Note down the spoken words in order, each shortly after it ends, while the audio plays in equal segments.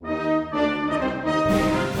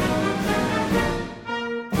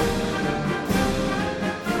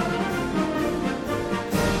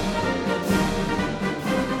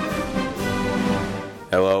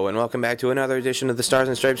welcome back to another edition of the Stars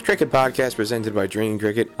and Stripes Cricket Podcast presented by Dream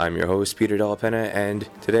Cricket. I'm your host, Peter Delapenna, and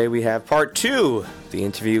today we have part 2, the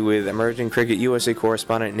interview with Emerging Cricket USA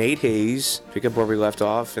correspondent Nate Hayes. Pick up where we left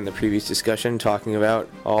off in the previous discussion, talking about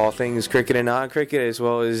all things cricket and non-cricket, as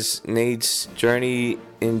well as Nate's journey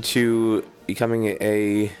into becoming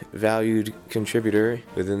a valued contributor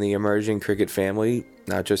within the emerging cricket family,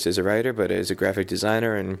 not just as a writer, but as a graphic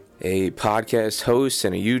designer and a podcast host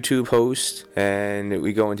and a YouTube host. And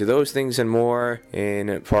we go into those things and more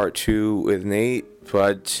in part 2 with Nate.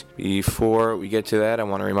 But before we get to that, I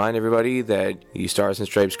want to remind everybody that the Stars and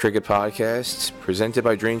Stripes Cricket Podcast, presented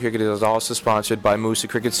by Dream Cricket, is also sponsored by Moosa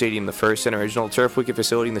Cricket Stadium, the first and original turf wicket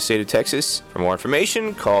facility in the state of Texas. For more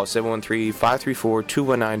information, call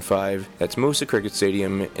 713-534-2195. That's Moosa Cricket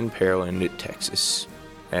Stadium in Pearland, Texas.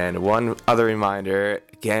 And one other reminder,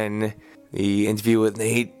 again, the interview with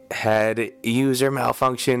Nate had user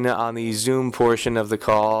malfunction on the Zoom portion of the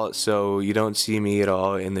call, so you don't see me at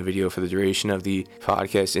all in the video for the duration of the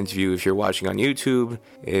podcast interview if you're watching on YouTube.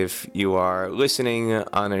 If you are listening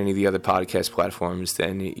on any of the other podcast platforms,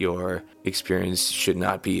 then your experience should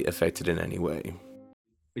not be affected in any way.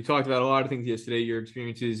 We talked about a lot of things yesterday, your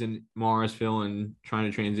experiences in Morrisville and trying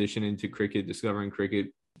to transition into cricket, discovering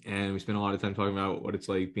cricket. And we spent a lot of time talking about what it's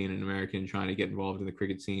like being an American, trying to get involved in the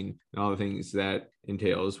cricket scene and all the things that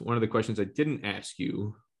entails. One of the questions I didn't ask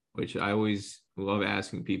you, which I always love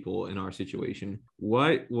asking people in our situation,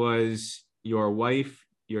 what was your wife,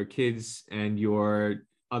 your kids, and your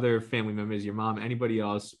other family members, your mom, anybody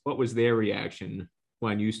else, what was their reaction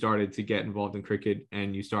when you started to get involved in cricket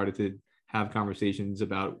and you started to have conversations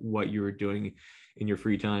about what you were doing in your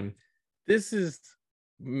free time? This is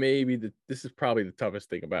probably the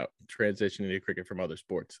toughest thing about transitioning to cricket from other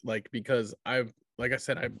sports. Because I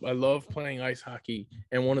love playing ice hockey.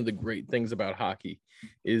 And one of the great things about hockey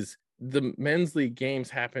is the men's league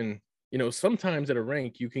games happen, sometimes at a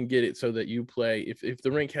rink, you can get it so that you play. If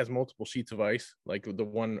the rink has multiple sheets of ice, like the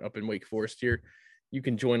one up in Wake Forest here, you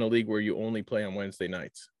can join a league where you only play on Wednesday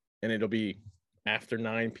nights and it'll be after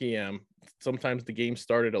 9 p.m. Sometimes the games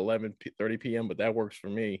start at 11:30 p.m., but that works for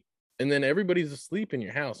me. And then everybody's asleep in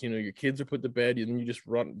your house. Your kids are put to bed, and you just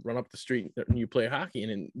run up the street and you play hockey,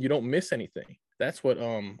 and you don't miss anything. That's what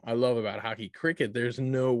I love about hockey. Cricket, there's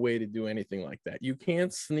no way to do anything like that. You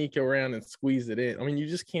can't sneak around and squeeze it in. I mean, you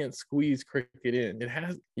just can't squeeze cricket in.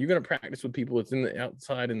 You're going to practice with people. It's in the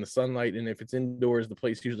outside in the sunlight, and if it's indoors, the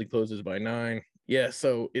place usually closes by 9. Yeah,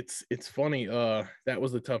 so it's funny. That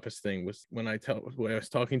was the toughest thing, was when I was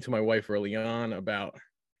talking to my wife early on about,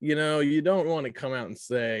 you don't want to come out and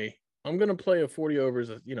say, I'm going to play a 40 overs,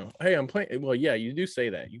 hey, I'm playing. Well, yeah, you do say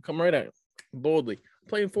that. You come right out boldly. I'm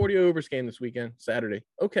playing 40 overs game this weekend, Saturday.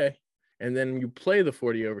 Okay. And then you play the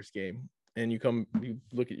 40 overs game and you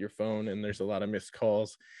look at your phone and there's a lot of missed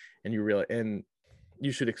calls and you realize, and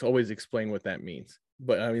you should always explain what that means.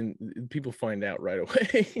 But I mean, people find out right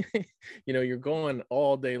away. You're going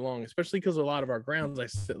all day long, especially because a lot of our grounds,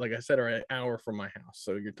 like I said, are an hour from my house.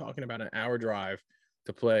 So you're talking about an hour drive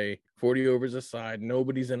to play 40 overs aside.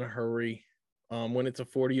 Nobody's in a hurry. When it's a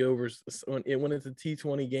 40 overs, when it's a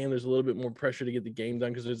T20 game, there's a little bit more pressure to get the game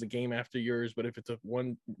done because there's a game after yours. But if it's a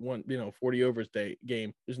 40 overs day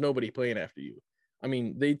game, there's nobody playing after you. I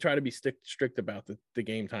mean, they try to be strict about the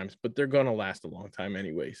game times, but they're going to last a long time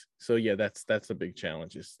anyways. So yeah, that's a big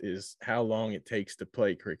challenge is how long it takes to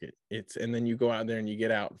play cricket. And then you go out there and you get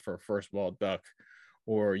out for a first ball duck,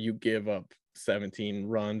 or you give up 17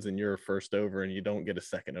 runs in your first over and you don't get a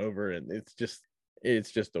second over. And it's just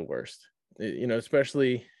the worst,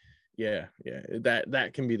 especially,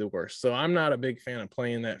 that can be the worst. So I'm not a big fan of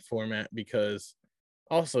playing that format because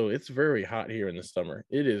also it's very hot here in the summer.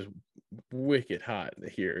 It is wicked hot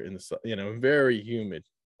here in the sun, very humid.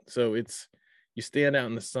 So you stand out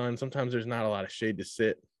in the sun. Sometimes there's not a lot of shade to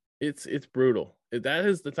sit. It's brutal. That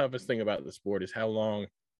is the toughest thing about the sport, is how long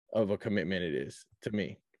of a commitment it is to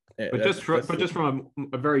me. But just from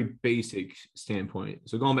a very basic standpoint,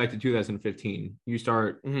 so going back to 2015, you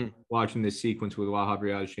start watching this sequence with Wahab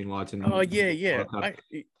Riaz, Shane Watson. Oh yeah.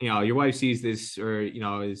 Your wife sees this, or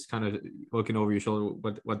is kind of looking over your shoulder.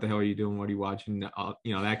 What the hell are you doing? What are you watching? That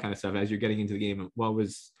kind of stuff. As you're getting into the game, what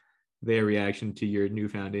was their reaction to your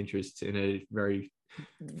newfound interest in a very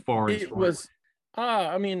foreign sport? It was,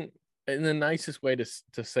 I mean, and the nicest way to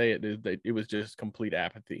say it is that it was just complete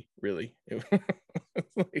apathy, really. It was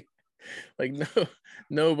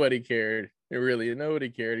nobody cared. Nobody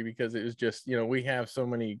cared, because it was just, we have so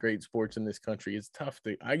many great sports in this country. It's tough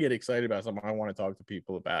I get excited about something. I want to talk to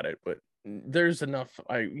people about it, but there's enough.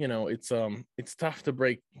 It's tough to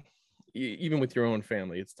break even with your own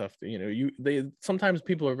family, it's tough to, sometimes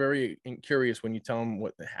people are very curious when you tell them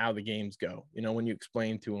how the games go, when you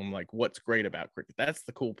explain to them like what's great about cricket. That's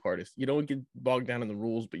the cool part, is you don't get bogged down in the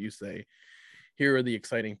rules, but you say, here are the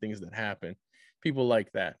exciting things that happen. People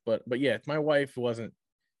like that. But yeah, my wife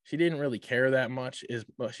she didn't really care that much.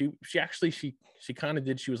 She kind of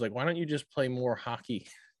did. She was like, why don't you just play more hockey?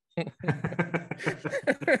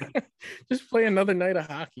 Just play another night of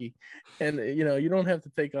hockey, and you don't have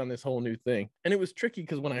to take on this whole new thing. And it was tricky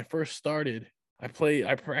because when I first started, I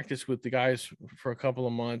practiced with the guys for a couple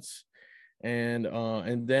of months, and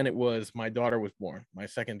then it was my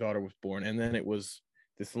second daughter was born, and then it was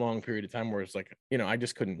this long period of time where it's like, I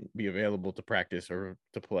just couldn't be available to practice or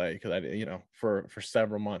to play because for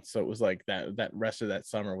several months. So it was like that rest of that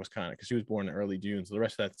summer was kind of, because she was born in early June, so the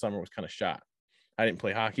rest of that summer was kind of shot. I didn't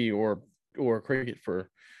play hockey or cricket for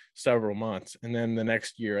several months, and then the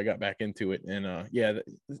next year I got back into it. And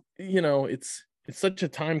it's such a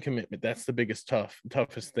time commitment. That's the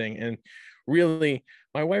toughest thing. And really,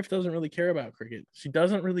 my wife doesn't really care about cricket. She's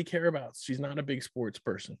not a big sports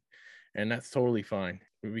person, and that's totally fine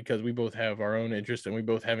because we both have our own interests, and we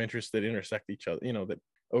both have interests that intersect each other, that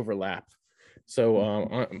overlap.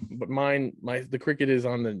 So, but the cricket is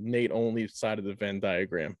on the Nate only side of the Venn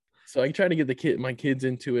diagram. So I try to get my kids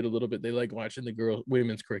into it a little bit. They like watching the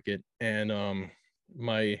women's cricket, and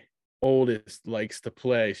my oldest likes to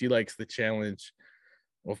play. She likes the challenge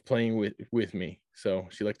of playing with me. So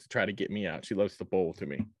she likes to try to get me out. She loves to bowl to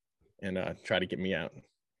me and try to get me out.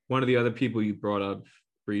 One of the other people you brought up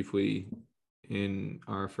briefly in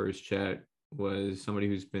our first chat was somebody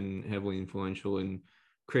who's been heavily influential in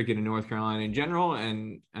cricket in North Carolina in general.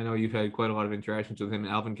 And I know you've had quite a lot of interactions with him,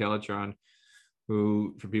 Alvin Calitron,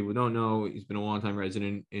 who, for people who don't know, he's been a longtime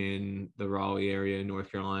resident in the Raleigh area in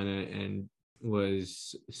North Carolina, and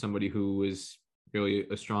was somebody who was really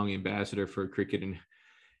a strong ambassador for cricket and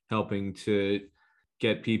helping to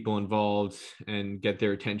get people involved and get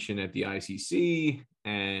their attention at the ICC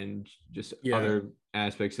and just other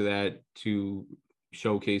aspects of that to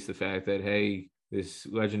showcase the fact that, hey, this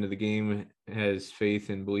legend of the game has faith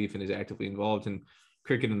and belief and is actively involved in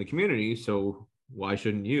cricket in the community. So why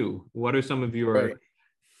shouldn't you? What are some of your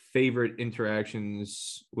favorite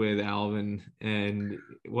interactions with Alvin, and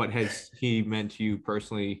what has he meant to you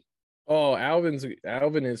personally? Oh, Alvin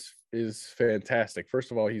is fantastic.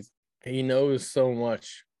 First of all, he knows so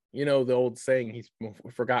much. The old saying, he's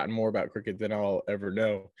forgotten more about cricket than I'll ever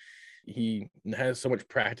know. He has so much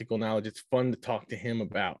practical knowledge. It's fun to talk to him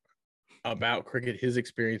about cricket, his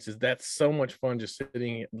experiences. That's so much fun, just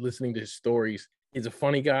sitting listening to his stories. He's a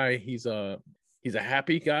funny guy. He's a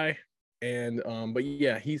happy guy. And but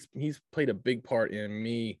yeah, he's played a big part in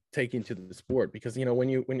me taking to the sport, because when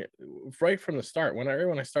you right from the start, when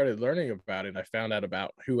I started learning about it, I found out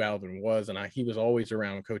about who Alvin was, and he was always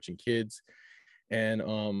around coaching kids, and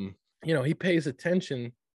he pays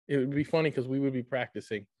attention. It would be funny because we would be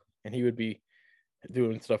practicing and he would be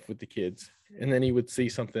doing stuff with the kids, and then he would see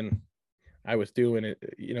something I was doing it,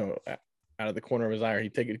 out of the corner of his eye,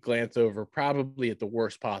 he'd take a glance over, probably at the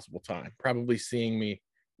worst possible time, probably seeing me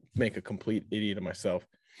make a complete idiot of myself,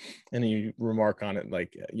 and you remark on it,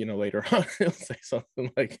 like, later on he'll say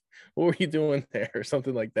something like, what were you doing there, or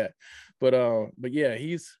something like that. But yeah,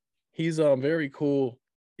 he's very cool.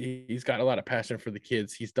 He's got a lot of passion for the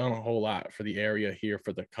kids. He's done a whole lot for the area here,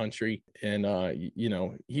 for the country, and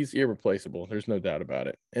he's irreplaceable. There's no doubt about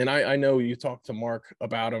it. And I know you talked to Mark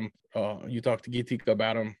about him, you talked to Gitika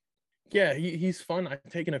about him. Yeah, he's fun. I've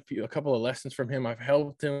taken a couple of lessons from him. I've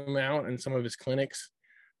helped him out in some of his clinics,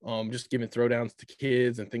 just giving throwdowns to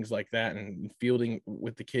kids and things like that, and fielding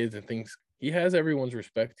with the kids and things. He has everyone's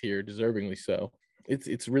respect here, deservingly so.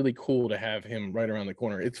 It's really cool to have him right around the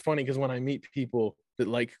corner. It's funny because when I meet people that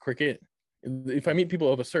like cricket, if I meet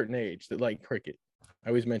people of a certain age that like cricket, I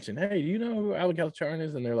always mention, hey, do you know who Alvin Calitron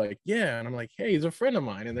is? And they're like, yeah. And I'm like, hey, he's a friend of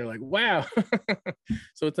mine. And they're like, wow.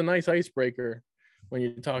 So it's a nice icebreaker when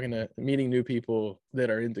you're meeting new people that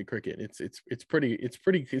are into cricket. It's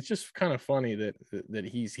just kind of funny that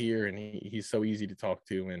he's here, and he's so easy to talk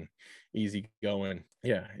to and easy going.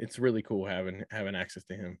 Yeah, it's really cool having access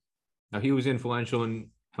to him. Now, he was influential in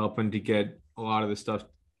helping to get a lot of the stuff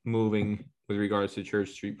moving with regards to Church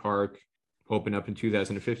Street Park, opened up in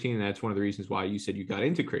 2015. And that's one of the reasons why you said you got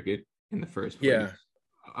into cricket in the first place. Yeah.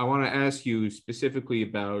 I want to ask you specifically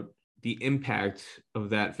about the impact of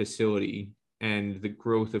that facility and the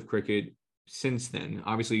growth of cricket since then.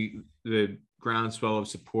 Obviously, the groundswell of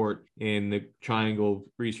support in the Triangle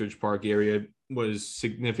Research Park area was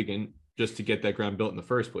significant just to get that ground built in the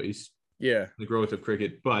first place. Yeah. The growth of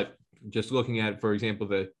cricket. But just looking at, for example,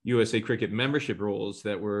 the USA Cricket membership rules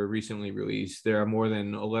that were recently released, there are more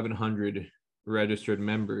than 1,100 registered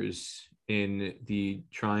members in the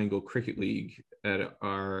Triangle Cricket League that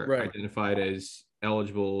are identified as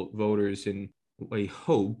eligible voters in, I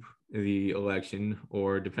hope, the election,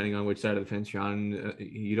 or depending on which side of the fence you're on,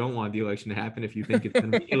 you don't want the election to happen if you think it's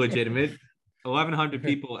going to be illegitimate. 1,100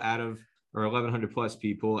 people out of, or 1,100 plus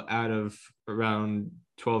people out of around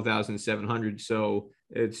 12,700. So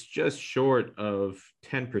it's just short of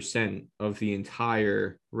 10% of the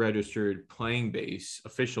entire registered playing base,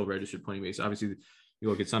 official registered playing base. Obviously, you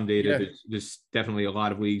look at some data, there's definitely a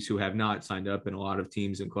lot of leagues who have not signed up and a lot of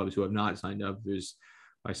teams and clubs who have not signed up. There's,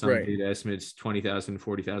 by some data estimates, 20,000,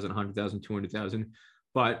 40,000, 100,000, 200,000.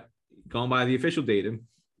 But going by the official data,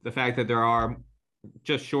 the fact that there are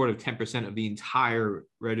just short of 10% of the entire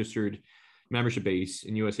registered membership base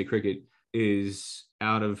in USA Cricket is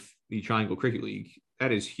out of the Triangle Cricket League.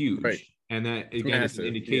 That is huge. And that, again, is an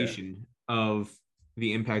indication of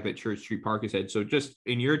the impact that Church Street Park has had. So just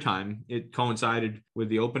in your time, it coincided with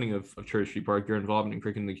the opening of Church Street Park, your involvement in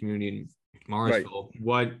cricket in the community in Morrisville.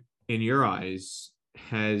 What, in your eyes,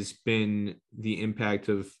 has been the impact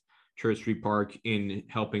of Church Street Park in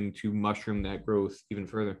helping to mushroom that growth even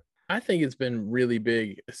further? I think it's been really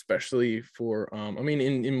big, especially for,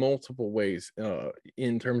 in multiple ways,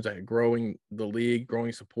 in terms of growing the league,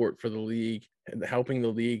 growing support for the league, and helping the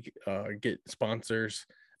league get sponsors,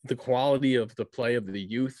 the quality of the play of the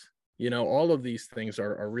youth. All of these things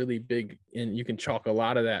are really big, and you can chalk a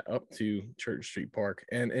lot of that up to Church Street Park.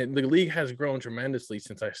 And the league has grown tremendously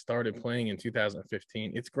since I started playing in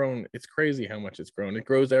 2015. It's grown. It's crazy how much it's grown. It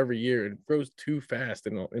grows every year. It grows too fast,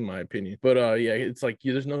 in my opinion. But it's like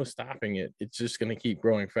there's no stopping it. It's just going to keep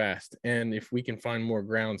growing fast. And if we can find more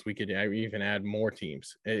grounds, we could even add more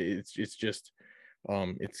teams. It's just.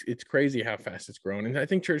 It's crazy how fast it's grown, and I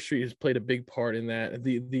think Church Street has played a big part in that.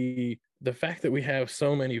 The fact that we have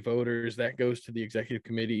so many voters, that goes to the executive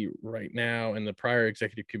committee right now and the prior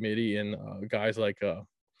executive committee, and guys like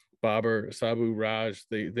Babar, Sabu, Raj.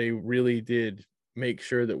 They really did make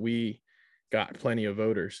sure that we got plenty of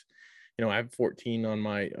voters. I have 14 on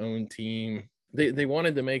my own team. They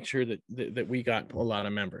wanted to make sure that we got a lot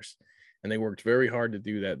of members. And they worked very hard to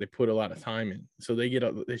do that. They put a lot of time in, so they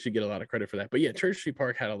should get a lot of credit for that. But yeah, Church Street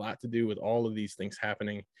Park had a lot to do with all of these things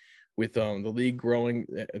happening, with the league growing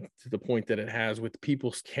to the point that it has, with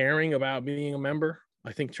people caring about being a member.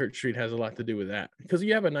 I think Church Street has a lot to do with that, because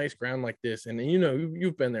you have a nice ground like this, and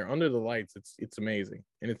you've been there under the lights. It's amazing,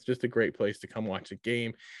 and it's just a great place to come watch a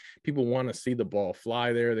game. People want to see the ball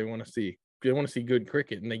fly there. They want to see good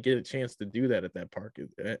cricket, and they get a chance to do that at that park.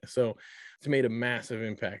 So it's made a massive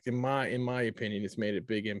impact. In my opinion, it's made a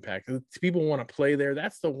big impact. People want to play there.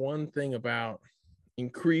 That's the one thing about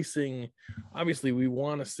increasing. Obviously, we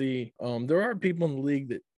want to see, there are people in the league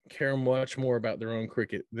that care much more about their own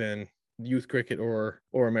cricket than youth cricket or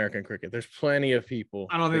American cricket. There's plenty of people.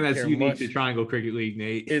 I don't think that's unique to Triangle Cricket League,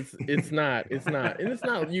 Nate. It's not,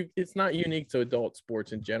 and it's not unique to adult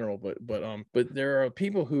sports in general, but there are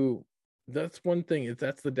people who, that's one thing,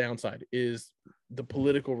 that's the downside, is the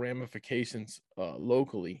political ramifications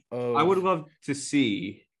locally. I would love to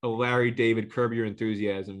see a Larry David Curb Your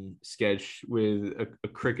Enthusiasm sketch with a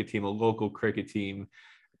cricket team, a local cricket team,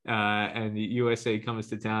 and the USA comes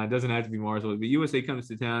to town. It doesn't have to be Morrisville, but USA comes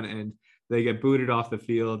to town and they get booted off the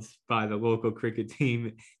fields by the local cricket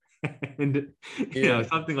team. And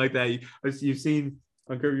something like that. You've seen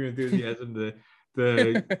on Curb Your Enthusiasm the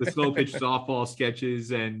slow pitch softball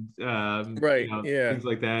sketches and things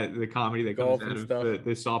like that, the comedy that comes out of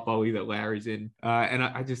the softball league that Larry's in, and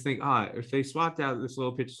I just think if they swapped out the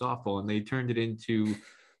slow pitch softball and they turned it into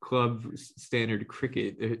club standard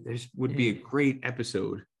cricket, there would be a great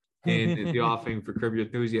episode in the offing for Curb Your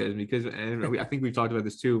Enthusiasm, because, and I think we've talked about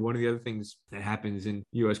this too, one of the other things that happens in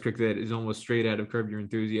US cricket that is almost straight out of Curb Your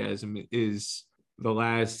Enthusiasm is the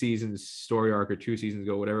last season's story arc, or 2 seasons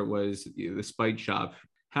ago, whatever it was, the Spike Shop.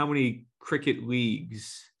 How many cricket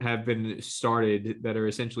leagues have been started that are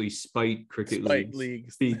essentially spite cricket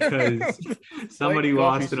leagues? Because somebody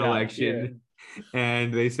lost an election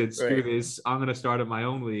and they said, screw this, I'm going to start up my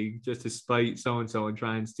own league just to spite so-and-so and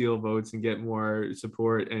try and steal votes and get more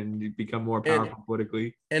support and become more powerful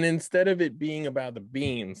politically. And instead of it being about the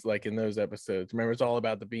beans, like in those episodes, remember, it's all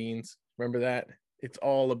about the beans. Remember that? It's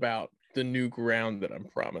all about the new ground that I'm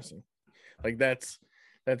promising. Like that's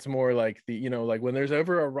more like the, like when there's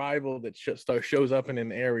ever a rival that shows up in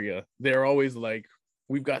an area, they're always like,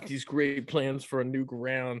 we've got these great plans for a new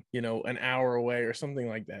ground, an hour away or something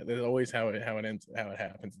like that. That's always how it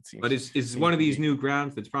happens. It seems. But is one of these new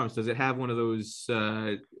grounds that's promised? Does it have one of those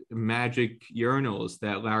magic urinals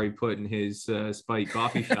that Larry put in his Spike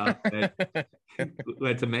coffee shop that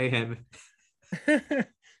led to mayhem?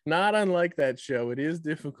 Not unlike that show, it is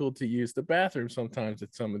difficult to use the bathroom sometimes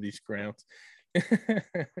at some of these grounds.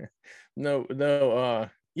 No.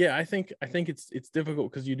 Yeah, I think it's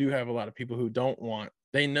difficult because you do have a lot of people who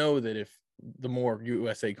they know that if the more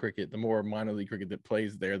USA cricket, the more minor league cricket that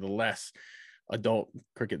plays there, the less adult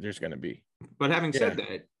cricket there's going to be. But having said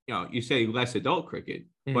that, you say less adult cricket,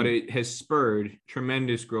 but it has spurred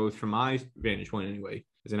tremendous growth from my vantage point anyway,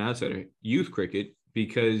 as an outsider, youth cricket,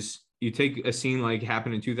 because you take a scene like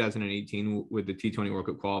happened in 2018 with the T20 World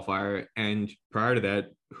Cup qualifier, and prior to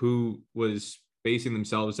that, who was basing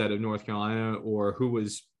themselves out of North Carolina or who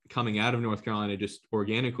was coming out of North Carolina just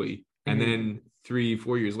organically. And then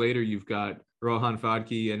 3-4 years later, you've got Rohan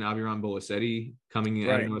Fadki and Aviram Bolasetti coming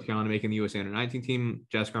out of North Carolina, making the USA Under-19 team.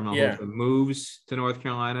 Jaskar Malhotra moves to North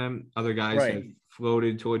Carolina. Other guys have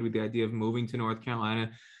toyed with the idea of moving to North Carolina,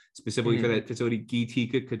 specifically for that facility.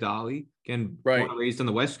 Geetika Kadali, again, born and raised on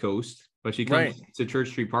the West Coast, but she comes to Church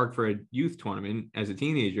Street Park for a youth tournament as a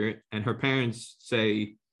teenager. And her parents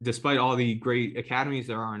say, despite all the great academies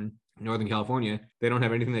there are in Northern California, they don't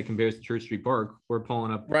have anything that compares to Church Street Park. We're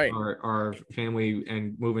pulling up our family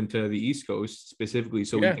and moving to the East Coast specifically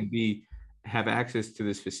so we can have access to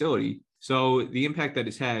this facility. So the impact that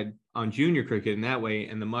it's had on junior cricket in that way,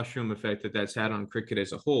 and the mushroom effect that that's had on cricket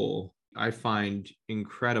as a whole, I find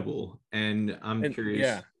incredible. And I'm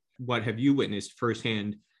curious, what have you witnessed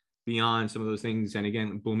firsthand beyond some of those things? And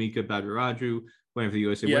again, Bhumika Badraju, playing for the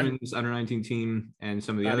USA Women's Under-19 team, and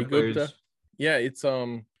some of the other players. Yeah, it's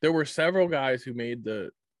there were several guys who made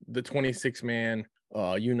the 26-man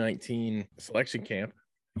U19 selection camp.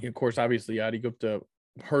 Of course, obviously Adi Gupta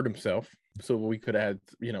hurt himself, so we could have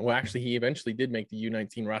actually he eventually did make the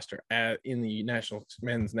U19 roster in the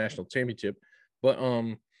men's national championship. But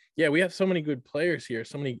we have so many good players here,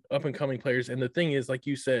 so many up and coming players. And the thing is, like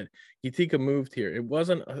you said, Geetika moved here. It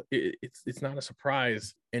wasn't it's not a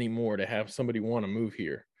surprise anymore to have somebody want to move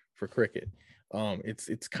here for cricket.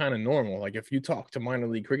 It's kind of normal. Like if you talk to minor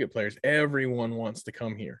league cricket players, everyone wants to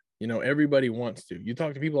come here. Everybody wants to. You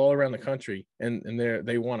talk to people all around the country, and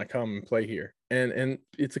they want to come and play here. And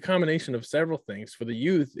it's a combination of several things. For the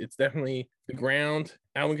youth, it's definitely the ground.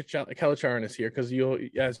 Alvin Kalacharan is here because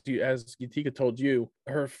as Geetika told you,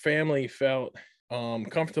 her family felt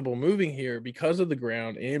comfortable moving here because of the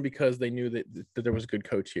ground and because they knew that there was a good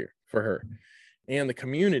coach here for her, and the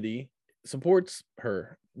community supports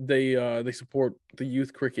her. They support the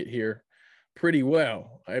youth cricket here pretty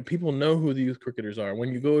well. People know who the youth cricketers are.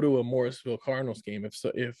 When you go to a Morrisville Cardinals game,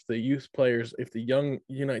 if the youth players, if the young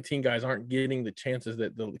U19 guys aren't getting the chances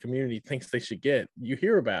that the community thinks they should get, you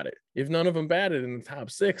hear about it. If none of them batted in the top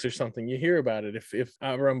 6 or something, you hear about it. If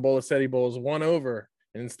Aviram Bolasetti bowls 1 over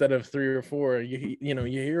instead of 3 or 4, you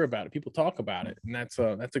hear about it. People talk about it, and that's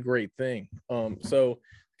a great thing. So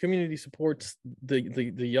community supports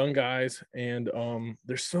the young guys, and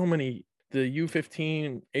there's so many. The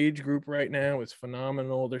U15 age group right now is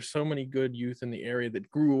phenomenal. There's so many good youth in the area that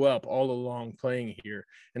grew up all along playing here.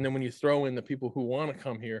 And then when you throw in the people who want to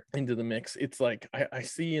come here into the mix, it's like I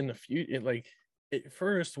see in the future, at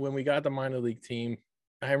first when we got the minor league team,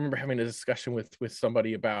 I remember having a discussion with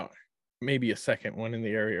somebody about maybe a second one in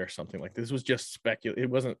the area or something. Like this was just it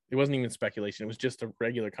wasn't even speculation. It was just a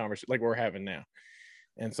regular conversation like we're having now.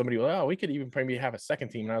 And somebody was, we could even maybe have a second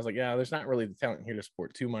team. And I was like, there's not really the talent here to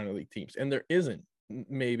support 2 minor league teams. And there isn't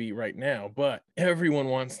maybe right now, but everyone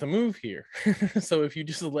wants to move here. So if you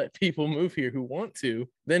just let people move here who want to,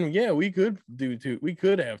 then we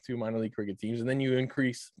could have 2 minor league cricket teams. And then you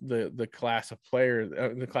increase the class of players,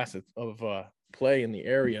 the class of play in the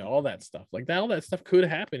area, all that stuff like that. All that stuff could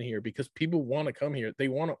happen here because people want to come here. They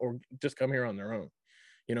want to, or just come here on their own.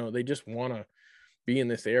 They just want to be in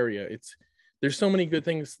this area. There's so many good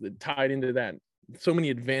things that tied into that. So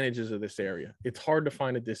many advantages of this area. It's hard to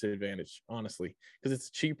find a disadvantage, honestly, because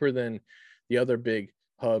it's cheaper than the other big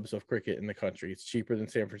hubs of cricket in the country. It's cheaper than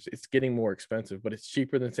San Francisco. It's getting more expensive, but it's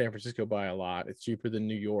cheaper than San Francisco by a lot. It's cheaper than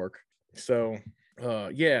New York. So,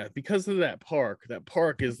 because of that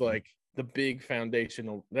park is like the big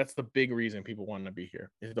foundational. That's the big reason people want to be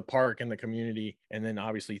here is the park and the community. And then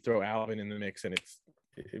obviously throw Alvin in the mix, and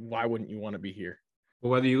why wouldn't you want to be here?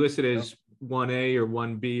 Well, whether you list it as 1A or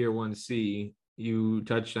 1B or 1C, you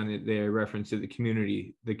touched on it there, reference to the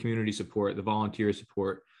community support, the volunteer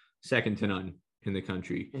support, second to none in the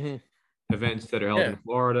country. Events that are held in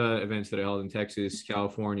Florida, events that are held in Texas,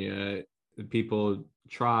 California, the people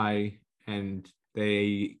try and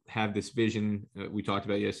they have this vision we talked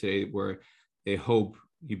about yesterday where they hope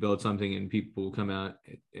you build something and people will come out.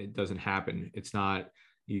 It doesn't happen. It's not,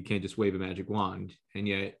 you can't just wave a magic wand. And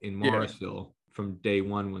yet in Morrisville, from day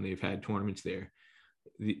one, when they've had tournaments there,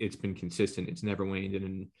 it's been consistent. It's never waned. And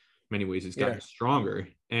in many ways, it's gotten stronger.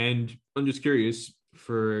 And I'm just curious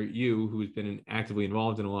for you, who's been actively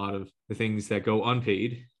involved in a lot of the things that go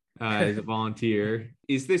unpaid as a volunteer,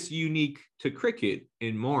 is this unique to cricket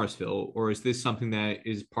in Morrisville, or is this something that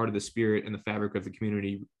is part of the spirit and the fabric of the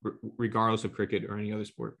community, regardless of cricket or any other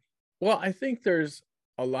sport? Well, I think there's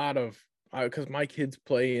a lot of, because my kids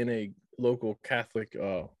play in a local Catholic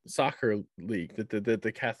soccer league that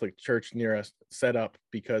the Catholic church near us set up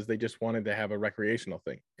because they just wanted to have a recreational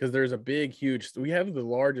thing. Because there's a we have the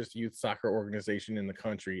largest youth soccer organization in the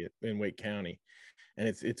country in Wake County, and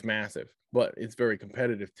it's massive, but it's very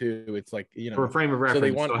competitive too. It's like, for a frame of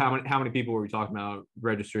reference. So how many people were we talking about?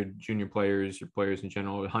 Registered junior players or players in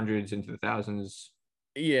general? Hundreds into the thousands?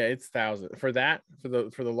 Yeah, it's thousands for the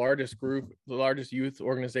largest group, the largest youth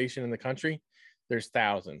organization in the country. There's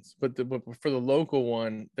thousands, but for the local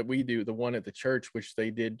one that we do, the one at the church, which they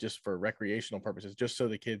did just for recreational purposes, just so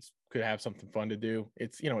the kids could have something fun to do.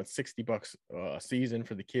 It's it's $60 a season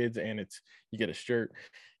for the kids, and you get a shirt,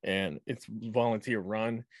 and it's volunteer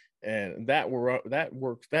run, and that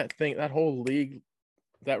works. That whole league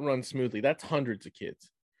that runs smoothly. That's hundreds of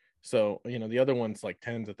kids. So, the other one's like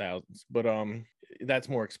tens of thousands, but that's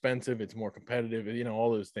more expensive. It's more competitive,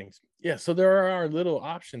 all those things. Yeah. So there are little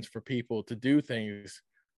options for people to do things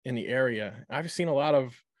in the area. I've seen a lot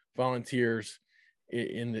of volunteers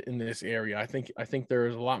in this area. I think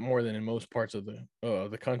there's a lot more than in most parts of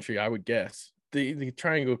the country, I would guess. The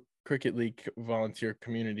Triangle Cricket League volunteer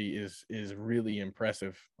community is really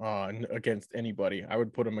impressive against anybody. I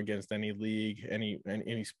would put them against any league,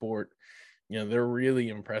 any sport. They're really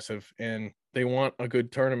impressive, and they want a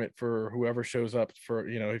good tournament for whoever shows up. For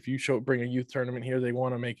if you bring a youth tournament here, they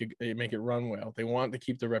want to make it run well. They want to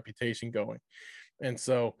keep the reputation going. And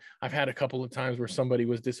so I've had a couple of times where somebody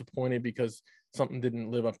was disappointed because something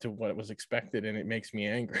didn't live up to what was expected, and it makes me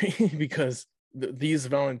angry because these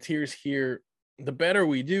volunteers here, the better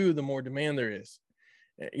we do, the more demand there is.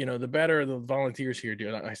 The better the volunteers here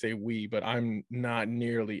do. I say we, but I'm not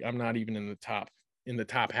even in the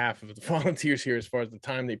top half of the volunteers here as far as the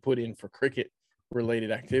time they put in for cricket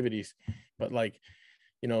related activities. But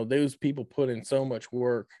those people put in so much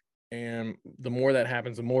work, and the more that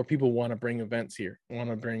happens, the more people want to bring events here,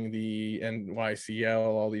 want to bring the NYCL,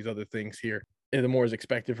 all these other things here, and the more is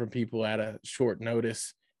expected from people at a short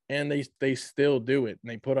notice. And they still do it,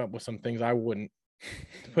 and they put up with some things I wouldn't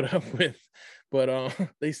put up with, but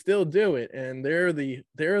they still do it, and they're the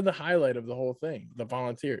highlight of the whole thing. The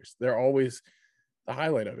volunteers, they're always the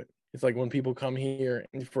highlight of it. It's like when people come here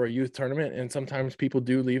for a youth tournament, and sometimes people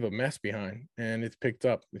do leave a mess behind, and it's picked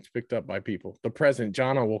up by people. The president,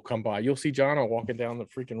 Jono, will come by. You'll see Jono walking down the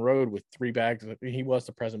freaking road with 3 bags. He was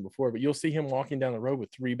the president before, but you'll see him walking down the road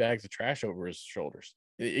with 3 bags of trash over his shoulders.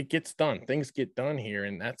 It gets done. Things get done here,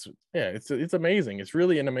 and it's amazing. It's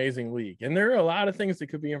really an amazing league, and there are a lot of things that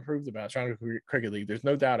could be improved about Triangle Cricket League. There's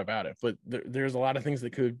no doubt about it, but there's a lot of things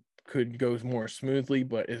that could go more smoothly.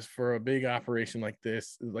 But as for a big operation like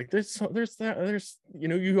this, you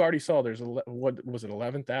already saw there's what was it,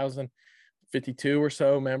 11,052 or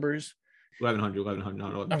so members. 1100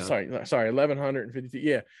 not 11, I'm sorry 1152.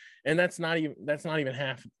 Yeah, and that's not even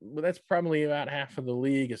half, but that's probably about half of the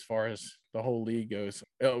league as far as the whole league goes,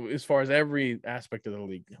 as far as every aspect of the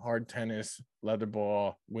league: hard tennis, leather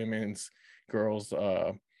ball, women's, girls,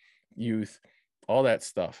 youth, all that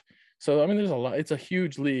stuff. So there's a lot. It's a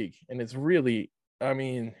huge league, and it's really,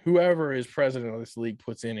 whoever is president of this league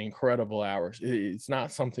puts in incredible hours. It's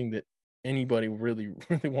not something that anybody really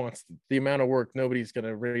wants. The amount of work, nobody's going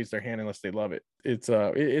to raise their hand unless they love it. It's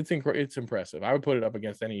impressive. I would put it up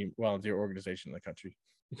against any volunteer organization in the country.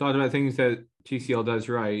 You talked about things that TCL does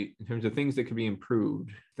right in terms of things that could be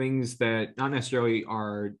improved, things that not necessarily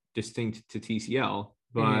are distinct to TCL,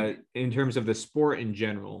 but in terms of the sport in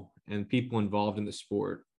general and people involved in the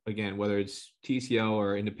sport. Again, whether it's TCL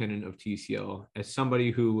or independent of TCL, as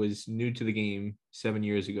somebody who was new to the game 7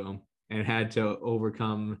 years ago and had to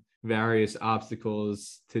overcome various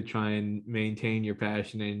obstacles to try and maintain your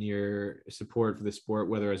passion and your support for the sport,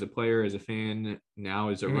 whether as a player, as a fan, now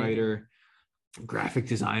as a writer, graphic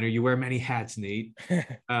designer, you wear many hats, Nate,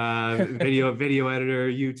 video editor,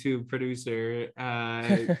 YouTube producer,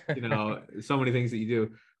 so many things that you do.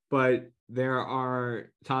 But there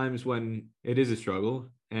are times when it is a struggle,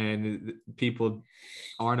 and people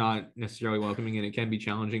are not necessarily welcoming, and it can be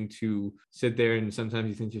challenging to sit there. And sometimes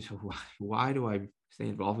you think, just why do I stay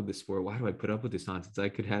involved with this sport? Why do I put up with this nonsense? I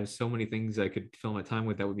could have so many things I could fill my time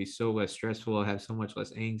with that would be so less stressful, have so much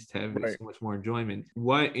less angst, have Right. so much more enjoyment.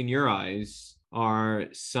 What, in your eyes, are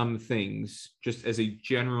some things, just as a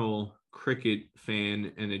general cricket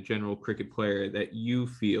fan and a general cricket player, that you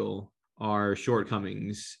feel are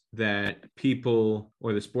shortcomings that people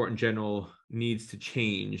or the sport in general needs to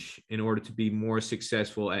change in order to be more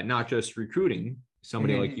successful at not just recruiting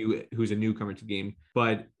somebody like you who's a newcomer to the game,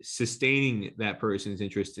 but sustaining that person's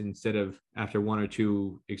interest instead of after one or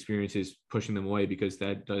two experiences pushing them away, because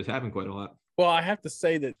that does happen quite a lot? Well, I have to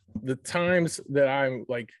say that the times that I'm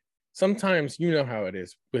like, sometimes you know how it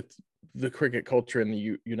is with the cricket culture in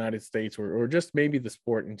the United States, or just maybe the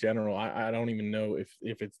sport in general. I don't even know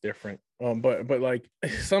if it's different. But like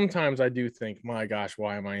sometimes I do think, my gosh,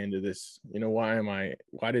 why am I into this?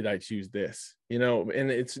 Why did I choose this?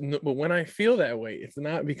 And but when I feel that way, it's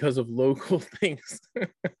not because of local things.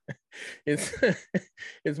 it's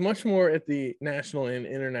it's much more at the national and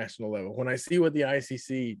international level. When I see what the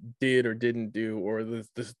ICC did or didn't do, or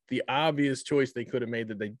the obvious choice they could have made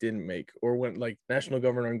that they didn't make, or when like national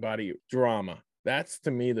governing body drama, that's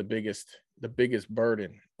to me the biggest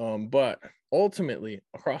burden. But ultimately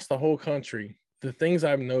across the whole country, the things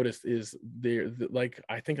I've noticed is like,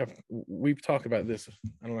 I think we've talked about this,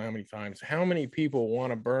 I don't know how many times, how many people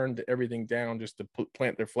want to burn everything down just to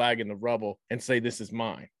plant their flag in the rubble and say, this is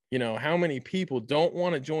mine. How many people don't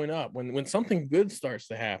want to join up when something good starts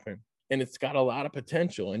to happen, and it's got a lot of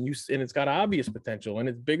potential, and it's got obvious potential, and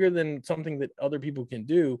it's bigger than something that other people can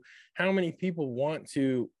do. How many people want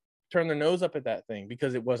to turn their nose up at that thing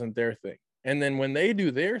because it wasn't their thing? And then when they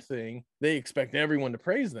do their thing, they expect everyone to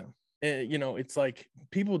praise them. And, it's like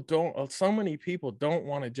so many people don't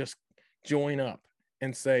want to just join up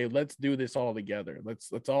and say, let's do this all together.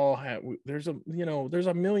 Let's all have, there's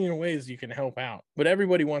a million ways you can help out, but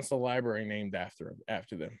everybody wants the library named after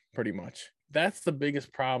them, pretty much. That's the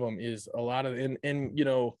biggest problem, is a lot of,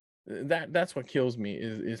 that's what kills me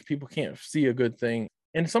is people can't see a good thing.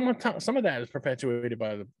 And some of that is perpetuated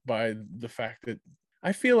by the fact that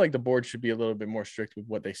I feel like the board should be a little bit more strict with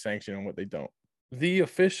what they sanction and what they don't. The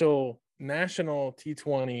official national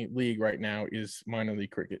T20 league right now is minor league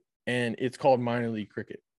cricket, and it's called minor league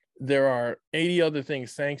cricket. There are 80 other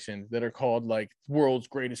things sanctioned that are called like world's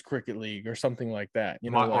greatest cricket league or something like that.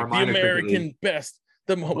 Like the American best.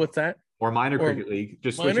 What's that? Or minor cricket league,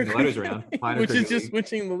 just switching the letters around. Which is just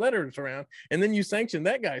switching the letters around. And then you sanction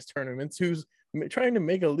that guy's tournaments who's trying to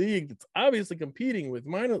make a league that's obviously competing with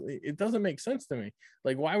minor league. It doesn't make sense to me.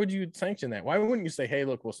 Like, why would you sanction that? Why wouldn't you say, hey,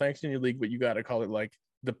 look, we'll sanction your league, but you got to call it like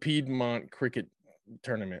the Piedmont Cricket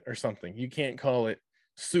Tournament or something. You can't call it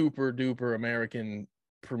super duper American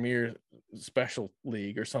Premier Special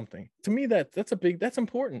League or something. To me, that's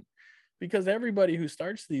important, because everybody who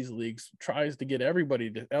starts these leagues tries to get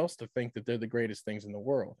everybody else to think that they're the greatest things in the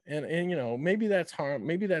world. And maybe that's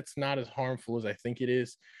not as harmful as I think it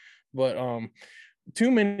is, but too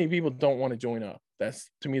many people don't want to join up.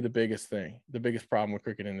 That's, to me, the biggest problem with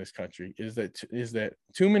cricket in this country is that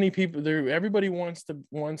too many people there. Everybody wants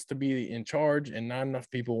to be in charge, and not enough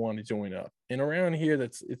people want to join up. And around here,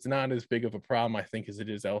 it's not as big of a problem, I think, as it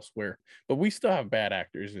is elsewhere. But we still have bad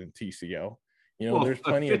actors in TCL. There's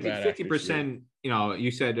plenty of bad 50%,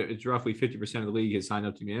 you said it's roughly 50% of the league has signed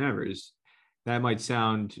up to be members. That might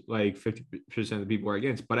sound like 50% of the people are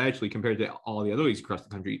against, but actually, compared to all the other leagues across the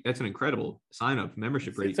country, that's an incredible sign-up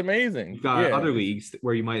membership rate. It's amazing. You've got other leagues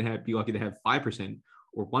where you might be lucky to have 5%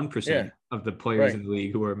 or 1% of the players in the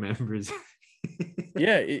league who are members.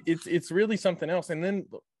 It's really something else. And then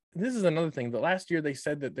this is another thing. The last year they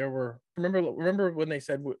said that there were, remember when they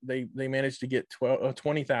said they managed to get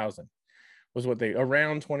 20,000 was what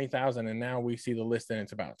around 20,000, and now we see the list and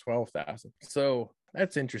it's about 12,000. So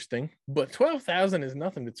that's interesting, but 12,000 is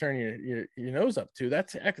nothing to turn your nose up to.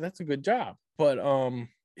 That's a good job. But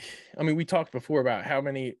we talked before about how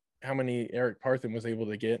many Eric Partham was able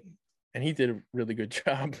to get, and he did a really good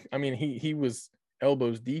job. He was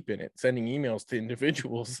elbows deep in it, sending emails to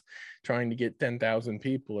individuals trying to get 10,000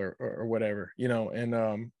 people or whatever,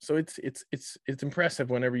 and so it's impressive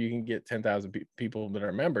whenever you can get 10,000 people that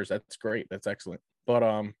are members. That's great. That's excellent.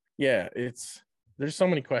 But there's so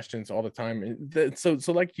many questions all the time. So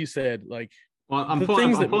like you said, like, well, I'm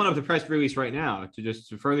pulling up the press release right now to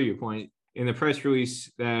further your point. In the press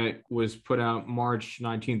release that was put out March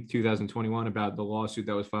 19th, 2021, about the lawsuit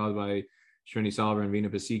that was filed by Srini Salva and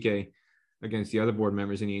Veena Pasike, against the other board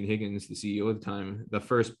members and Ian Higgins, the CEO at the time. The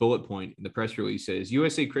first bullet point in the press release says,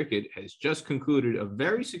 USA Cricket has just concluded a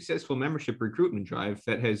very successful membership recruitment drive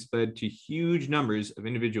that has led to huge numbers of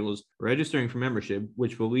individuals registering for membership,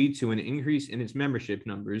 which will lead to an increase in its membership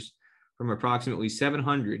numbers from approximately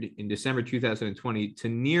 700 in December 2020 to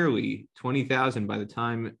nearly 20,000 by the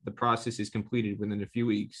time the process is completed within a few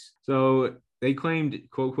weeks. So they claimed,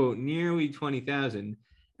 quote, quote, nearly 20,000.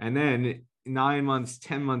 And then 9 months,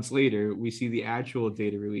 10 months later, we see the actual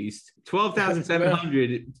data released.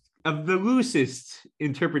 12,700 of the loosest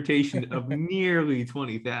interpretation of nearly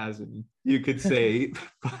 20,000, you could say.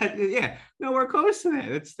 But yeah, nowhere close to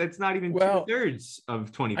that. That's not even 2/3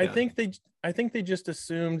 of 20,000. I think they just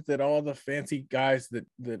assumed that all the fancy guys that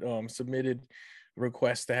submitted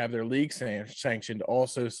requests to have their league sanctioned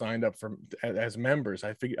also signed up as members.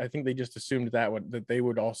 I think they just assumed that they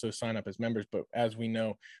would also sign up as members. But as we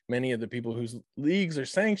know, many of the people whose leagues are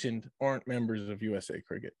sanctioned aren't members of USA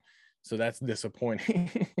Cricket. So that's disappointing.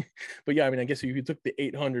 But yeah, I mean, I guess if you took the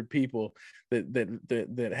 800 people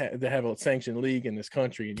that have a sanctioned league in this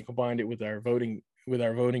country and you combined it with our voting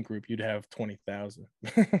group, you'd have 20,000.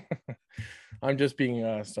 I'm just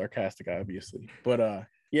being sarcastic, obviously. But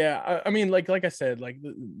yeah, I mean, like I said, like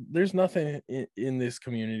there's nothing in this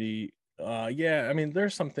community. Yeah, I mean,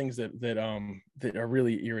 there's some things that are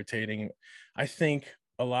really irritating. I think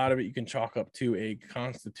a lot of it you can chalk up to a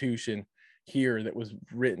constitution here that was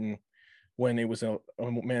written when it was a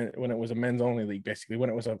men's only league, basically when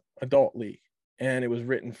it was an adult league, and it was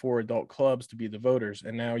written for adult clubs to be the voters.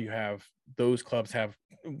 And now you have those clubs have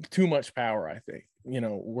too much power, I think,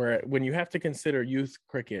 where when you have to consider youth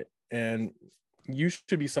cricket, and you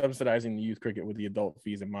should be subsidizing the youth cricket with the adult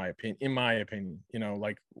fees, in my opinion.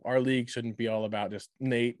 Like our league shouldn't be all about just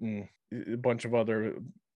Nate and a bunch of other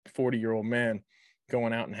 40-year-old men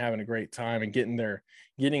going out and having a great time and getting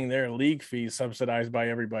their league fees subsidized by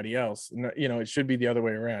everybody else. It should be the other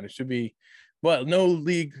way around. It should be, well, no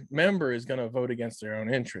league member is going to vote against their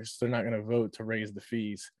own interests. They're not going to vote to raise the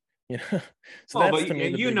fees. So that's, to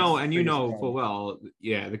me, full well,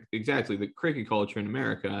 yeah, exactly, the cricket culture in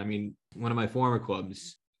America. I mean, one of my former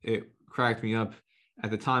clubs, it cracked me up.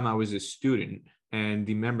 At the time, I was a student, and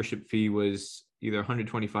the membership fee was either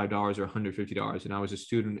 $125 or $150, and I was a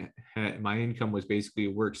student. My income was basically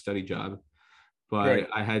a work-study job, but right.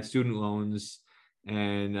 I had student loans,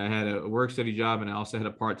 and I had a work-study job, and I also had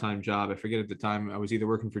a part-time job. I forget at the time, I was either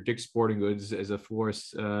working for Dick's Sporting Goods as a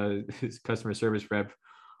Force customer service rep,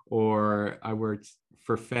 or I worked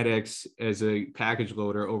for FedEx as a package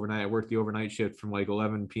loader overnight. I worked the overnight shift from like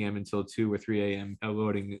 11 p.m. until 2 or 3 a.m.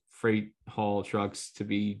 loading freight haul trucks to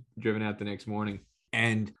be driven out the next morning.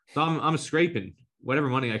 And so I'm scraping whatever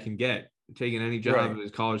money I can get, taking any job as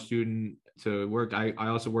a college student to work. I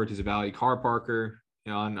also worked as a valet car parker,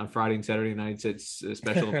 on Friday and Saturday nights at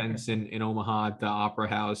special events in Omaha at the Opera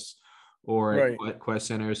House or at Quest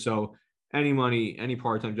Center. So any money, any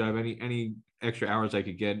part-time job, any extra hours I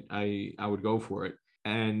could get, I would go for it.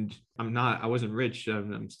 And I wasn't rich.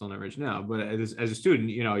 I'm still not rich now, but as a student,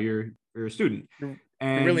 you're a student. And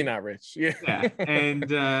you're really not rich. Yeah.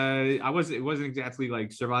 And it wasn't exactly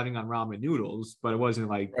like surviving on ramen noodles, but it wasn't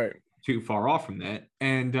like too far off from that.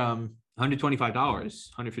 And $125,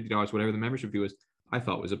 $150, whatever the membership fee was, I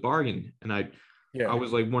thought was a bargain. And I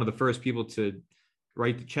was like one of the first people to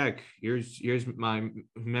write the check. Here's my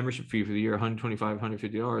membership fee for the year, $125,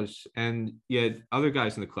 $150. And yet other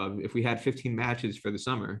guys in the club, if we had 15 matches for the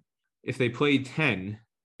summer, if they played 10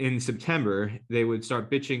 in September, they would start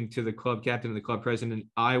bitching to the club captain and the club president,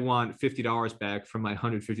 I want $50 back from my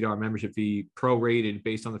 $150 membership fee, prorated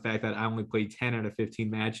based on the fact that I only played 10 out of 15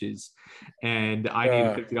 matches and I need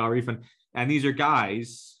a $50 refund. And these are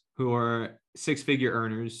guys who are six-figure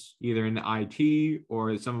earners, either in IT,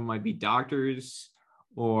 or some of them might be doctors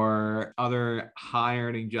or other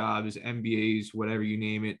high-earning jobs, MBAs, whatever you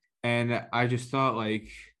name it. And I just thought,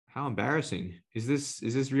 like, how embarrassing is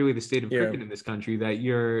this really the state of cricket in this country, that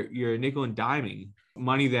you're nickel and diming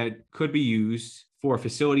money that could be used for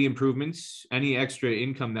facility improvements? Any extra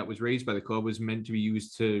income that was raised by the club was meant to be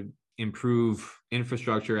used to improve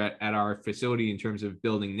infrastructure at our facility in terms of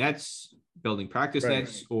building nets, building practice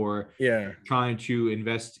nets, or trying to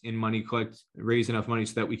invest in money, raise enough money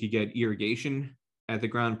so that we could get irrigation at the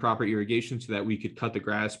ground, proper irrigation, so that we could cut the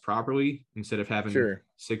grass properly instead of having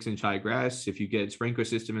 6-inch high grass. If you get a sprinkler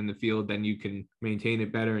system in the field, then you can maintain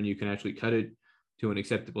it better and you can actually cut it to an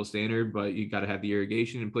acceptable standard, but you got to have the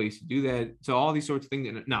irrigation in place to do that. So all these sorts of things.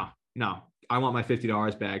 No, I want my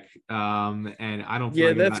 $50 back. And I don't feel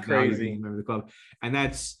like that's crazy. Member of the club. And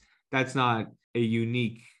that's not a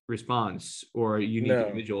unique response or a unique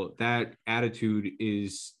individual. That attitude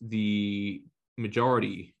is the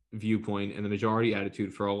majority viewpoint and the majority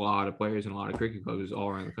attitude for a lot of players and a lot of cricket clubs all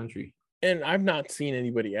around the country. And I've not seen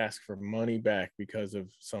anybody ask for money back because of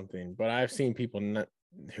something, but I've seen people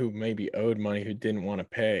who maybe owed money who didn't want to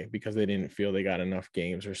pay because they didn't feel they got enough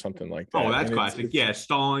games or something like that. Oh, that's classic. Yeah,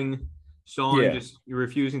 stalling, just you're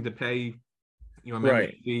refusing to pay your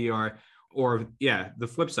membership fee, or the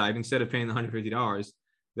flip side, instead of paying the $150,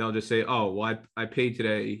 they'll just say, oh, well, I paid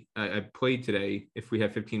today. I played today. If we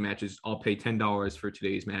have 15 matches, I'll pay $10 for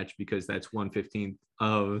today's match because that's 1/15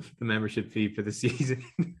 of the membership fee for the season.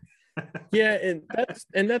 Yeah,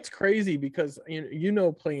 and that's crazy because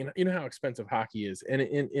playing, how expensive hockey is. And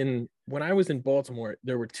in when I was in Baltimore,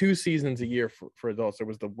 there were 2 seasons a year for adults. There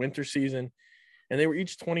was the winter season, and they were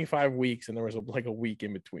each 25 weeks, and there was like a week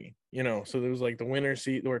in between. So there was like the winter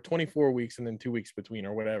season. There were 24 weeks and then 2 weeks between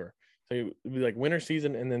or whatever. So it would be like winter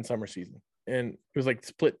season and then summer season, and it was like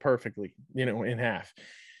split perfectly, in half.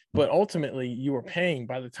 But ultimately, you were paying,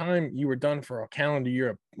 by the time you were done for a calendar year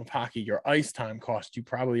of hockey, your ice time cost you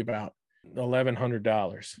probably about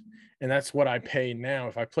 $1,100. And that's what I pay now.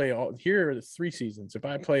 If I play here are 3 seasons. If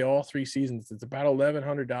I play all 3 seasons, it's about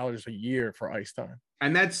 $1,100 a year for ice time.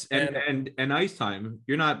 And that's and ice time.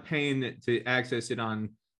 You're not paying to access it on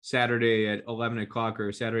Saturday at 11 o'clock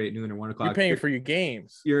or Saturday at noon or 1 o'clock. You're paying for your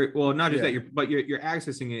games. Not just that, you're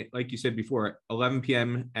accessing it, like you said before, 11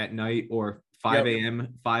 p.m. at night or 5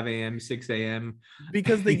 a.m., 6 a.m.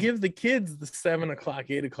 Because they give the kids the 7 o'clock,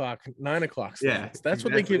 8 o'clock, 9 o'clock slots. Yeah, that's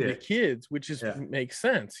what they give the kids, which is makes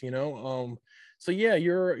sense, So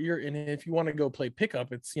you're and if you want to go play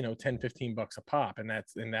pickup, it's $10-15 a pop, and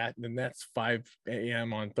that's 5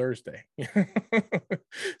 a.m. on Thursday.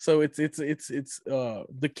 So it's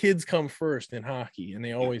the kids come first in hockey, and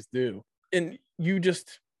they always do. And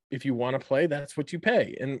if you want to play, that's what you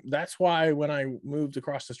pay. And that's why when I moved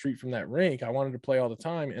across the street from that rink, I wanted to play all the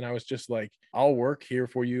time. And I was just like, I'll work here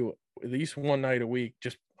for you at least one night a week.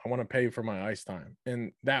 I want to pay for my ice time.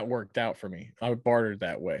 And that worked out for me. I bartered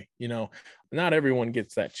that way. Not everyone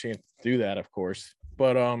gets that chance to do that, of course.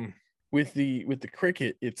 But with the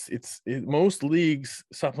cricket, most leagues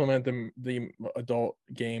supplement the adult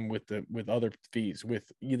game with other fees,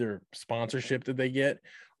 with either sponsorship that they get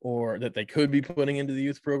or that they could be putting into the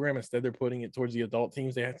youth program. Instead, they're putting it towards the adult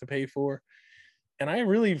teams they have to pay for. And I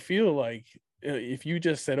really feel like if you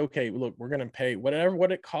just said, okay, look, we're going to pay what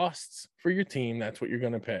it costs for your team, that's what you're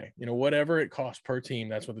going to pay. Whatever it costs per team,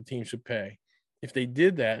 that's what the team should pay. If they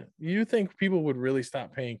did that, you think people would really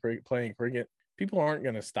stop playing cricket? People aren't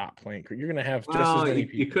going to stop playing cricket. You're going to have just as many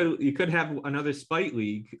people. You could have another spite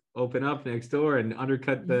league open up next door and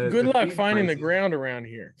undercut the. Good luck finding the ground around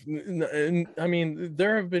here. And I mean,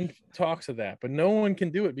 there have been talks of that, but no one can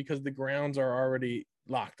do it because the grounds are already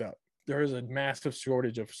locked up. There is a massive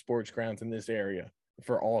shortage of sports grounds in this area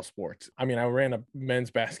for all sports. I mean, I ran a men's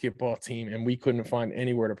basketball team and we couldn't find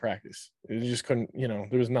anywhere to practice. It just couldn't,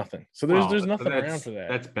 there was nothing. So there's nothing around for that.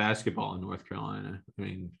 That's basketball in North Carolina. I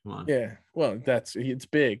mean, come on. Yeah. Well, it's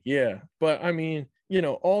big. Yeah. But I mean,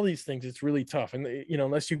 all these things, it's really tough. And,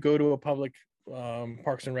 unless you go to a public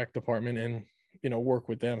Parks and Rec department and, work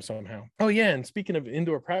with them somehow. Oh yeah. And speaking of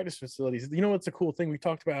indoor practice facilities, what's a cool thing? We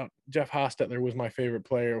talked about Jeff Hostetler was my favorite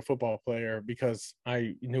football player, because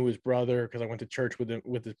I knew his brother, because I went to church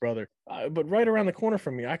with his brother. But right around the corner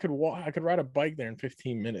from me, I could ride a bike there in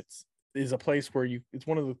 15 minutes. Is a place where it's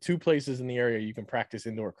one of the 2 places in the area you can practice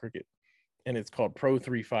indoor cricket. And it's called Pro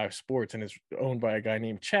 35 Sports, and it's owned by a guy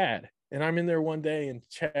named Chad. And I'm in there one day, and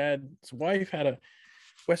Chad's wife had a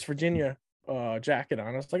West Virginia jacket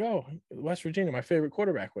on. I was like, oh, West Virginia, my favorite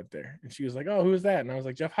quarterback went there. And she was like, oh, who is that? And I was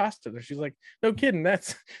like, Jeff Hostetler. She's like, no kidding,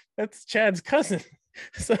 that's Chad's cousin.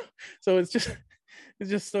 So it's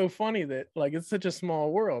just so funny that, like, it's such a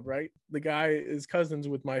small world, right? The guy is cousins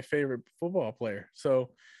with my favorite football player. So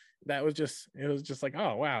it was just like,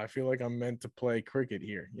 oh wow, I feel like I'm meant to play cricket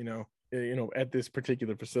here, at this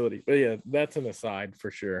particular facility. But yeah, that's an aside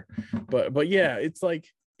for sure. But yeah, it's like,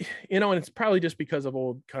 and it's probably just because of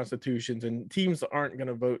old constitutions, and teams aren't going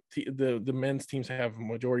to vote. The men's teams have a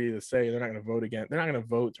majority of the say. They're not going to vote again. They're not going to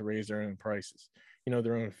vote to raise their own prices,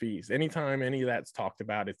 their own fees. Anytime any of that's talked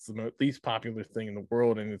about, it's the least popular thing in the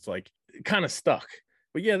world. And it's like kind of stuck.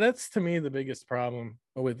 But yeah, that's to me the biggest problem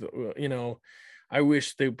with, I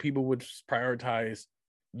wish that people would prioritize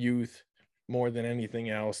youth more than anything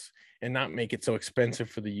else and not make it so expensive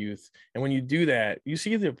for the youth. And when you do that, you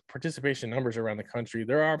see the participation numbers around the country.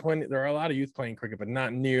 There are a lot of youth playing cricket, but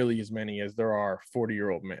not nearly as many as there are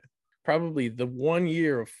 40-year-old men. Probably the 1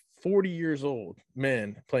 year of 40 years old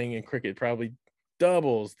men playing in cricket probably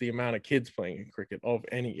doubles the amount of kids playing in cricket of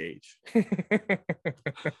any age.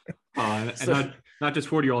 And not just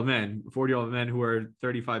 40-year-old men, 40-year-old men who are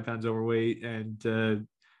 35 pounds overweight and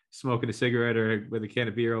smoking a cigarette or with a can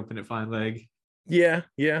of beer open at fine leg. Yeah.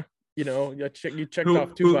 You checked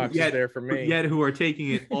off two boxes there for me. Yet who are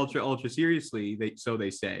taking it ultra seriously.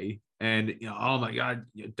 They say, and oh my God,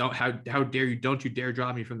 how dare you? Don't you dare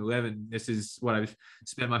drop me from the 11. This is what I've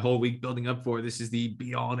spent my whole week building up for. This is the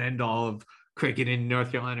be all and end all of cricket in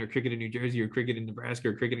North Carolina, or cricket in New Jersey, or cricket in Nebraska,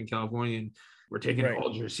 or cricket in California, and we're taking it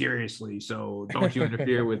ultra seriously. So don't you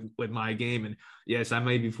interfere with my game. And yes, I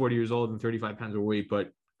may be 40 years old and 35 pounds overweight,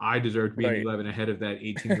 but I deserve to be in the 11 ahead of that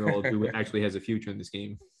 18-year-old who actually has a future in this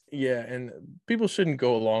game. Yeah, and people shouldn't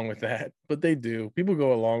go along with that, but they do. People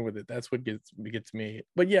go along with it. That's what gets me.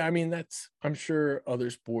 But yeah, I mean, I'm sure other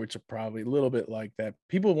sports are probably a little bit like that.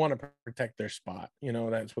 People want to protect their spot.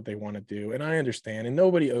 That's what they want to do. And I understand. And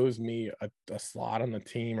nobody owes me a slot on the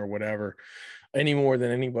team or whatever any more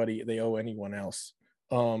than they owe anyone else.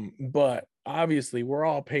 But obviously we're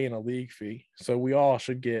all paying a league fee. So we all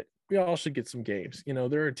should get some games.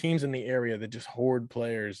 There are teams in the area that just hoard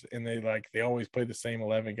players, and they always play the same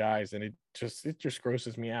 11 guys, and it just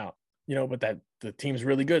grosses me out. But that the team's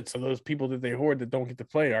really good, so those people that they hoard that don't get to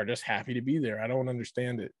play are just happy to be there. I don't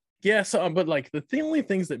understand it. Yeah, so but the only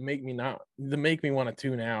things that make me want to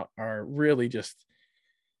tune out are really just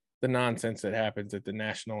the nonsense that happens at the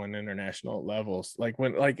national and international levels.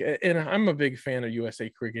 And I'm a big fan of USA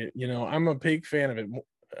Cricket. I'm a big fan of it.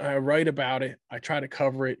 I write about it. I try to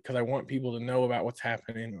cover it because I want people to know about what's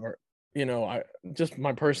happening, or, I just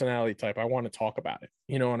my personality type. I want to talk about it.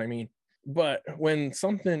 You know what I mean? But when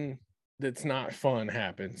something that's not fun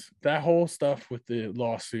happens, that whole stuff with the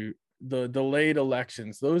lawsuit, the delayed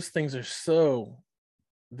elections, those things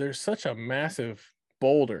there's such a massive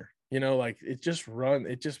boulder, it just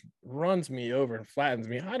runs me over and flattens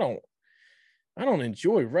me. I don't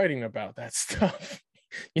enjoy writing about that stuff.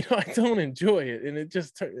 I don't enjoy it. And it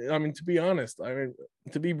just, to be honest,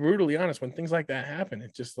 to be brutally honest, when things like that happen,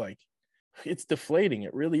 it's just it's deflating.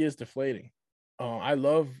 It really is deflating. I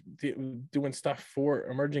love doing stuff for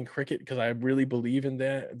emerging cricket because I really believe in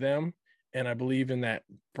them, and I believe in that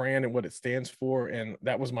brand and what it stands for. And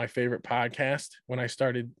that was my favorite podcast when I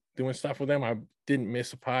started doing stuff with them. I didn't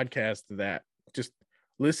miss a podcast of that. Just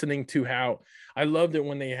listening to how I loved it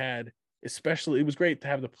when they had, especially, it was great to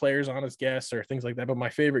have the players on as guests or things like that. But my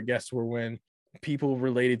favorite guests were when people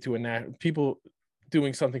related to people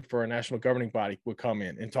doing something for a national governing body would come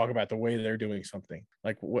in and talk about the way they're doing something,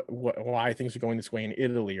 like why things are going this way in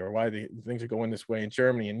Italy, or why things are going this way in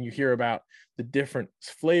Germany. And you hear about the different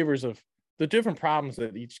flavors of the different problems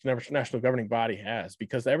that each national governing body has,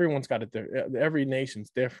 because everyone's got every nation's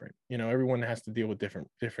different. Everyone has to deal with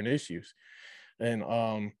different issues. And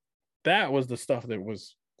that was the stuff that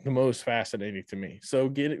was the most fascinating to me.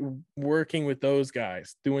 So working with those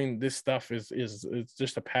guys doing this stuff is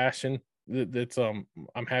just a passion that's I'm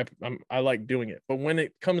happy. I like doing it. But when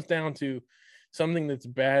it comes down to something that's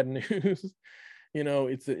bad news,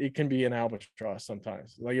 it can be an albatross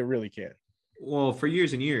sometimes. It really can. Well, for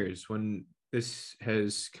years and years, when this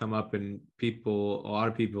has come up and a lot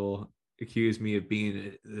of people accuse me of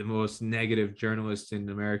being the most negative journalist in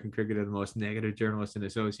American cricket, or the most negative journalist in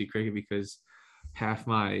associate cricket, because half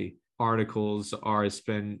my articles are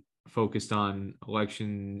focused on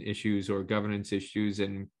election issues or governance issues.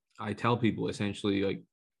 And I tell people essentially,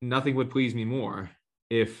 nothing would please me more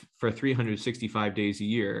if for 365 days a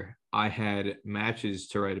year, I had matches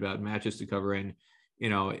to write about, matches to cover. And,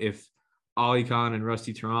 if Ali Khan and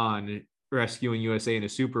Rusty Tehran rescuing USA in a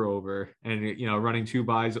super over and, running 2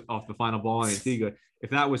 byes off the final ball in Antigua,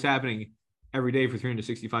 if that was happening every day for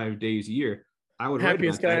 365 days a year, I would write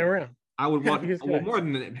about that. Around. I would want more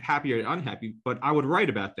than happy or unhappy, but I would write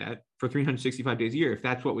about that for 365 days a year if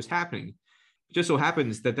that's what was happening. It just so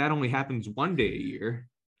happens that only happens 1 day a year,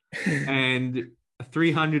 and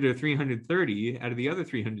 300 or 330 out of the other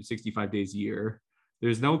 365 days a year,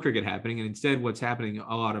 there's no cricket happening. And instead, what's happening,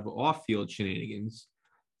 a lot of off-field shenanigans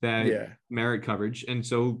that merit coverage. And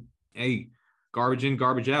so, hey, garbage in,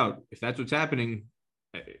 garbage out. If that's what's happening,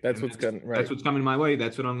 that's what's coming my way.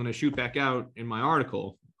 That's what I'm going to shoot back out in my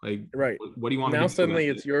artitle. What do you want now? Me to suddenly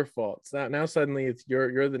it's your fault. Now suddenly it's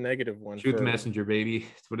you're the negative one. Shoot the messenger, baby.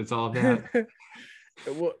 That's what it's all about.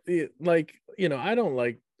 Well, I don't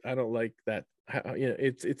like that.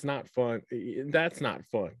 It's not fun. That's not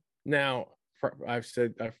fun. Now I've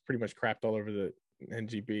pretty much crapped all over the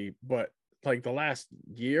NGB, but the last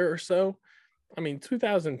year or so,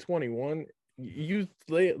 2021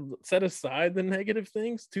 set aside the negative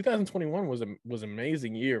things. 2021 was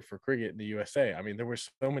amazing year for cricket in the USA. I mean, there were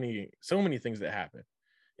so many things that happened.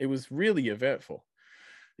 It was really eventful.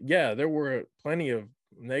 Yeah, there were plenty of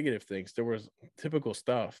negative things. There was typical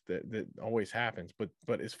stuff that always happens.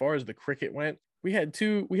 But as far as the cricket went, we had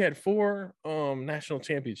 4 national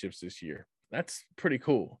championships this year. That's pretty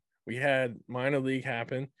cool. We had minor league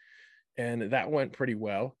happen, and that went pretty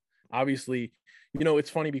well. Obviously, it's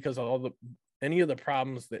funny because any of the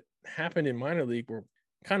problems that happened in minor league were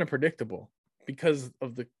kind of predictable because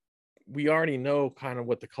of we already know kind of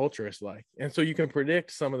what the culture is like. And so you can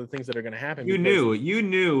predict some of the things that are going to happen. You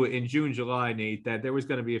knew in June, July, Nate, that there was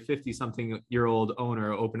going to be a 50-something-year-old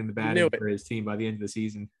owner opening the batting for his team by the end of the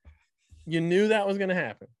season. You knew that was going to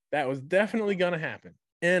happen. That was definitely going to happen.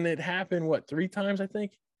 And it happened, 3 times, I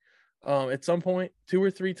think, at some point, 2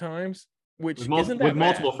 or 3 times, which isn't that with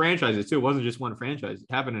multiple bad. Franchises, too. It wasn't just one franchise.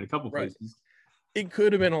 It happened in a couple places. It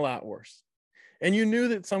could have been a lot worse. And you knew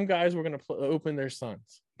that some guys were going to open their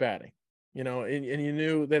sons batting, and you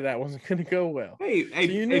knew that wasn't going to go well. Hey,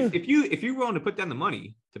 so if you're willing to put down the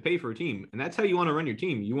money to pay for a team, and that's how you want to run your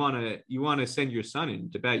team, you want to send your son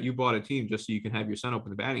in to bat. You bought a team just so you can have your son open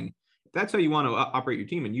the batting. If that's how you want to operate your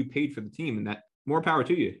team, and you paid for the team, and that more power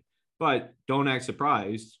to you. But don't act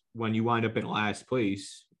surprised when you wind up in last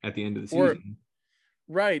place at the end of the season.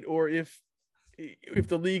 Or if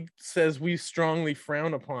the league says we strongly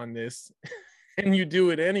frown upon this and you do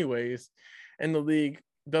it anyways, and the league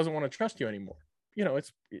doesn't want to trust you anymore,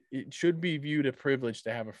 it should be viewed a privilege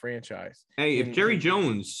to have a franchise. Hey, if Jerry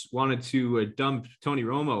Jones wanted to dump Tony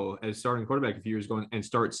Romo as starting quarterback a few years ago and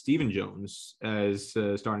start Stephen Jones as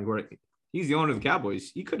starting quarterback, he's the owner of the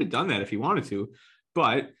Cowboys. He could have done that if he wanted to,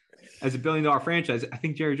 but as a billion-dollar franchise, I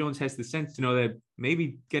think Jerry Jones has the sense to know that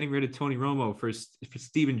maybe getting rid of Tony Romo for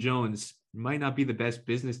Stephen Jones might not be the best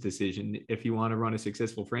business decision if you want to run a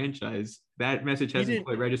successful franchise. That message hasn't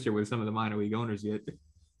quite registered with some of the minor league owners yet.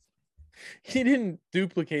 He didn't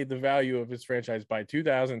duplicate the value of his franchise by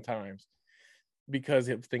 2,000 times because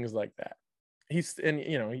of things like that.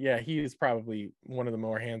 He is probably one of the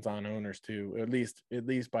more hands-on owners too, at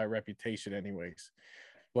least by reputation anyways.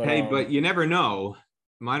 But you never know.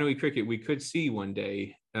 Minor league cricket, we could see one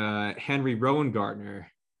day Henry Rowan-Gardner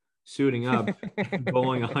suiting up,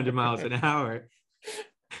 bowling 100 miles an hour.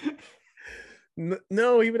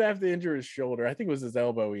 No, he would have to injure his shoulder. I think it was his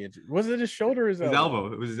elbow he injured. Was it his shoulder or his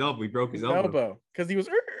elbow? It was his elbow. He broke his elbow because he was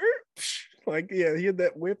he had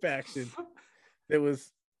that whip action. That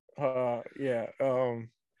was throwing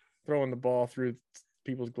the ball through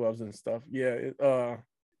people's gloves and stuff.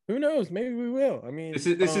 Who knows? Maybe we will. I mean, this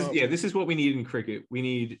is what we need in cricket. We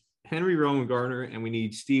need Henry Rowan-Gardner and we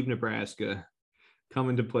need Steve Nebraska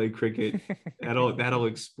coming to play cricket. That'll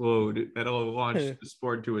explode. That'll launch the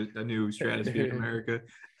sport to a new stratosphere in America.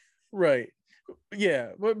 Right. Yeah.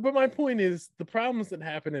 But my point is the problems that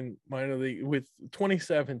happen in minor league with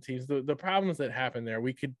 27 teams, the problems that happen there,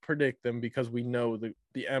 we could predict them because we know the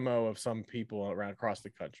MO of some people around across the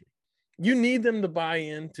country. You need them to buy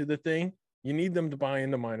into the thing. You need them to buy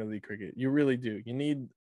into minor league cricket. You really do. You need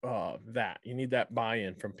that. You need that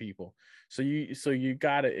buy-in from people. So you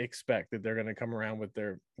got to expect that they're going to come around with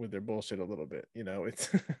their bullshit a little bit. It's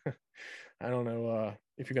I don't know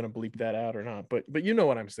if you're going to bleep that out or not, but you know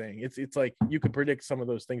what I'm saying. It's like you could predict some of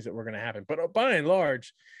those things that were going to happen. But by and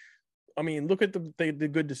large, I mean, look at the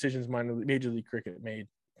good decisions Major League Cricket made.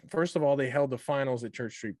 First of all, they held the finals at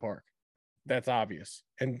Church Street Park. That's obvious.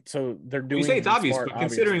 And so they're doing. You say it's obvious, but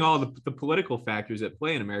considering all the political factors at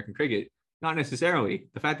play in American cricket, not necessarily.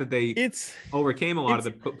 The fact that they overcame a lot of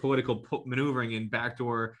the political maneuvering and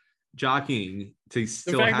backdoor jockeying to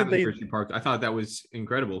still have the Church Street Park, I thought that was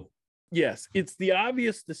incredible. Yes, it's the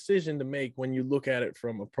obvious decision to make when you look at it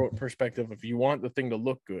from a perspective of you want the thing to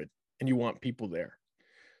look good and you want people there.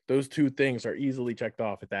 Those two things are easily checked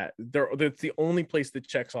off at that. That's the only place that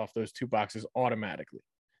checks off those two boxes automatically.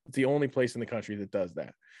 It's the only place in the country that does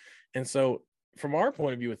that. And so from our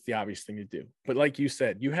point of view, it's the obvious thing to do. But like you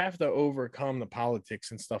said, you have to overcome the politics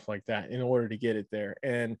and stuff like that in order to get it there.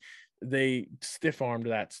 And they stiff-armed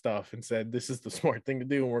that stuff and said, this is the smart thing to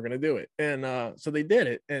do and we're going to do it. And so they did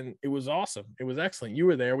it. And it was awesome. It was excellent. You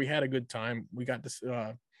were there. We had a good time. We got this,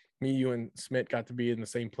 me, you, and Smith got to be in the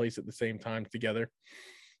same place at the same time together.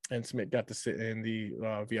 And Smith got to sit in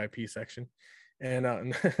the VIP section. And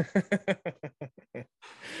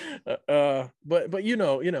but you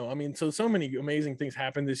know, I mean, so many amazing things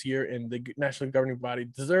happened this year, and the national governing body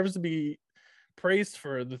deserves to be praised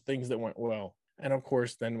for the things that went well. And of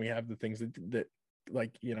course, then we have the things that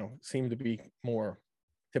like, seem to be more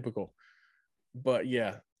typical. But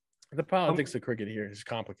yeah, the politics of cricket here is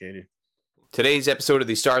complicated. Today's episode of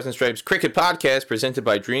the Stars and Stripes Cricket Podcast, presented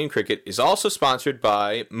by Dream Cricket, is also sponsored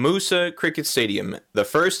by Moosa Cricket Stadium, the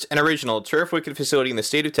first and original turf wicket facility in the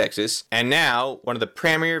state of Texas, and now one of the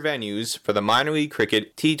premier venues for the minor league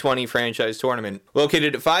cricket T20 franchise tournament.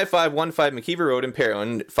 Located at 5515 McKeever Road in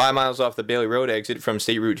Pearland, 5 miles off the Bailey Road exit from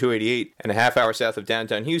State Route 288, and a half hour south of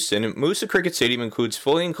downtown Houston, Moosa Cricket Stadium includes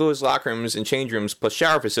fully enclosed locker rooms and change rooms plus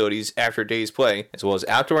shower facilities after a day's play, as well as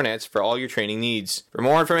outdoor nets for all your training needs. For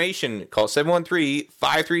more information, call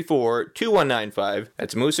 713-534-2195.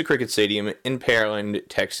 That's Moosa Cricket Stadium in Pearland,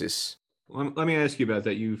 Texas. Let me ask you about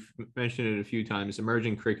that. You've mentioned it a few times,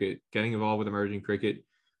 emerging cricket, getting involved with emerging cricket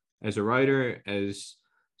as a writer, as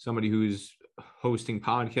somebody who's hosting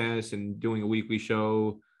podcasts and doing a weekly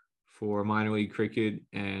show for minor league cricket.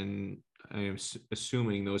 And I am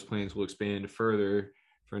assuming those plans will expand further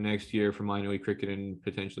for next year for minor league cricket and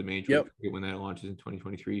potentially major league cricket when that launches in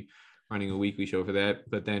 2023. Running a weekly show for that,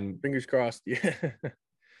 but then fingers crossed. Yeah.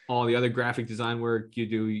 All the other graphic design work you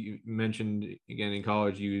do, you mentioned again in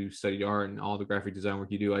college, you studied art, and all the graphic design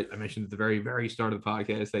work you do. I mentioned at the very, very start of the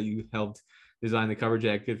podcast that you helped design the cover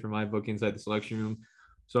jacket for my book, Inside the Selection Room.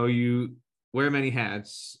 So you wear many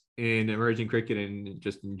hats in emerging cricket and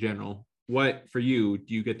just in general. What for you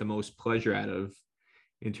do you get the most pleasure out of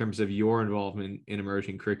in terms of your involvement in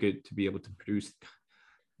emerging cricket to be able to produce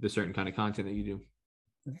the certain kind of content that you do?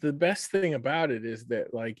 The best thing about it is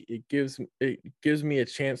that like it gives me a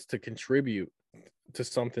chance to contribute to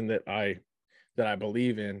something that I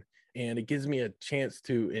believe in, and it gives me a chance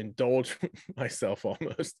to indulge myself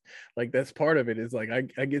almost. Like that's part of it, is like I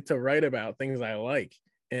get to write about things I like,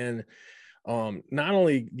 and not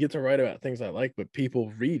only get to write about things I like, but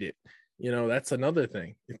people read it. You know, that's another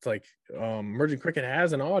thing. It's like emerging cricket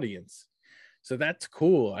has an audience, so that's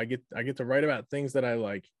cool. I get to write about things that I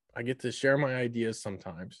like. I get to share my ideas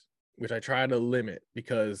sometimes, which I try to limit,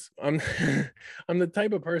 because I'm I'm the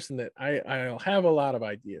type of person that I'll have a lot of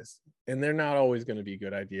ideas, and they're not always going to be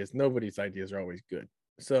good ideas. Nobody's ideas are always good.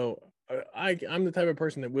 So I'm the type of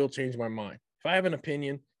person that will change my mind. If I have an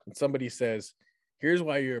opinion and somebody says, here's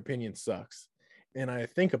why your opinion sucks, and I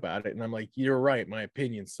think about it and I'm like, you're right, my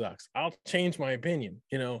opinion sucks, I'll change my opinion,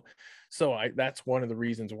 you know? So that's one of the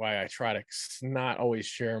reasons why I try to not always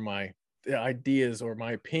share my ideas or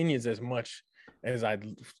my opinions as much as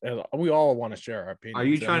we all want to share our opinions. Are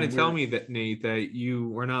you trying to tell me that, Nate, that you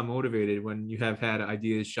were not motivated when you have had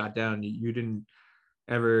ideas shot down? You didn't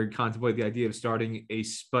ever contemplate the idea of starting a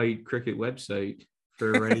spite cricket website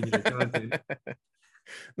for writing your content?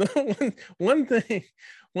 One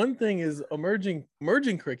thing is emerging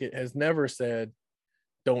cricket has never said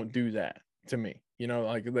don't do that to me. You know,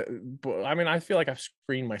 like, I mean, I feel like I've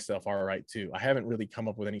screened myself all right too. I haven't really come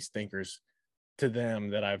up with any stinkers to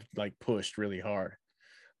them that I've like pushed really hard.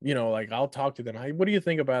 You know, like I'll talk to them, hey, what do you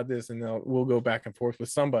think about this? And we'll go back and forth with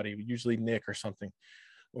somebody, usually Nick or something,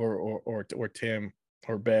 or Tim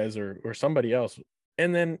or Bez or somebody else.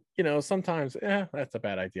 And then, you know, sometimes, that's a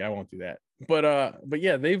bad idea, I won't do that. But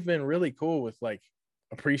yeah, they've been really cool with like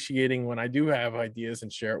appreciating when I do have ideas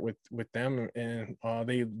and share it with them, and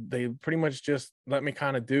they pretty much just let me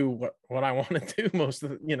kind of do what I want to do most of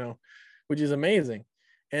the, you know, which is amazing.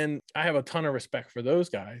 And I have a ton of respect for those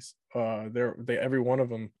guys. They every one of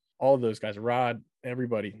them, all of those guys, Rod,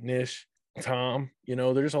 everybody, Nish, Tom, you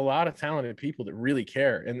know, there's a lot of talented people that really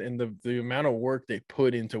care, and the amount of work they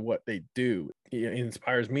put into what they do, it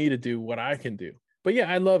inspires me to do what I can do. But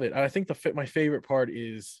yeah, I love it. I think my favorite part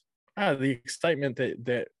is the excitement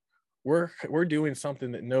that we're doing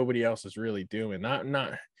something that nobody else is really doing. Not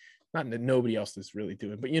that nobody else is really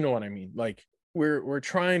doing, but you know what I mean. Like we're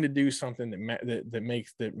trying to do something that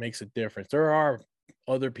makes a difference. There are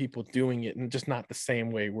other people doing it, and just not the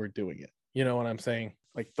same way we're doing it. You know what I'm saying?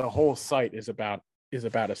 Like the whole site is about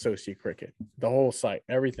associate cricket. The whole site,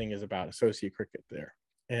 everything is about associate cricket there.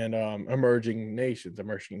 And emerging nations,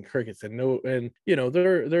 emerging crickets, and you know,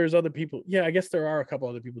 there's other people. Yeah, I guess there are a couple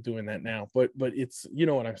other people doing that now, but it's, you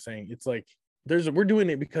know what I'm saying. It's like we're doing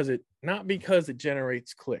it not because it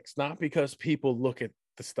generates clicks, not because people look at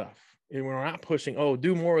the stuff, and we're not pushing, oh,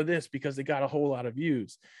 do more of this because it got a whole lot of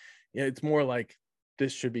views. Yeah, it's more like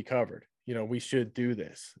this should be covered. You know, we should do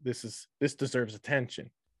this. This deserves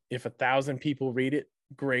attention. If 1,000 people read it,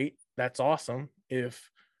 great, that's awesome. If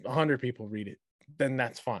 100 people read it, then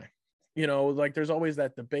that's fine. You know, like there's always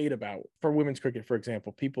that debate about, for women's cricket, for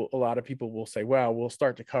example, a lot of people will say, well, we'll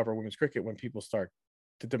start to cover women's cricket when people start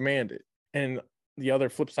to demand it. And the other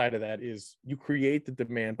flip side of that is you create the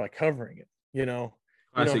demand by covering it. You know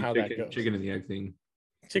how that goes. Chicken and the egg thing.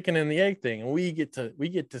 Chicken and the egg thing. And we get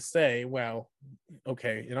to say, well,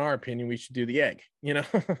 okay, in our opinion, we should do the egg, you know?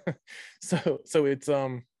 So it's,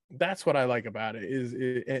 That's what I like about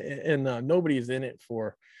it nobody's in it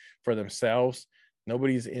for themselves.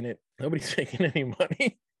 Nobody's in it. Nobody's making any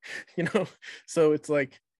money, So it's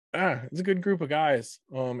like, it's a good group of guys.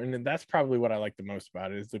 And then that's probably what I like the most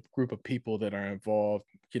about it, is the group of people that are involved,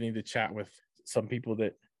 getting to chat with some people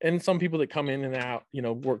that come in and out,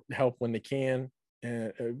 work, help when they can,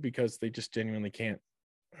 because they just genuinely can't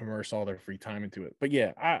immerse all their free time into it. But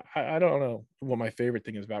yeah, I don't know what my favorite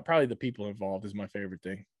thing is about. Probably the people involved is my favorite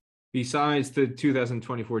thing. Besides the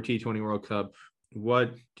 2024 T20 World Cup,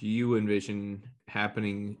 what do you envision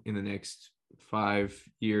happening in the next 5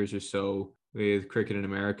 years or so with cricket in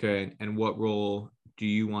America, and what role do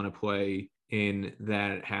you want to play in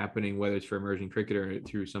that happening, whether it's for emerging cricket or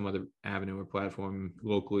through some other avenue or platform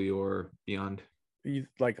locally or beyond?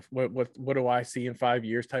 Like what do I see in 5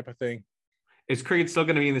 years type of thing? Is cricket still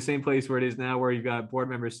going to be in the same place where it is now, where you've got board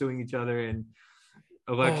members suing each other and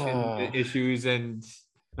election issues and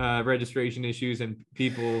registration issues and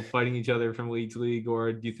people fighting each other from league to league?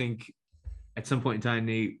 Or do you think at some point in time,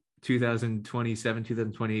 Nate, 2027,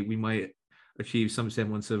 2028, we might achieve some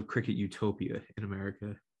semblance of cricket utopia in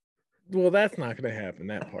America? Well, that's not going to happen,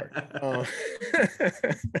 that part.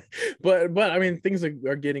 But I mean, things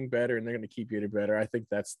are getting better, and they're going to keep getting better.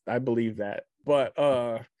 I believe that. But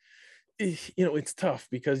it's tough,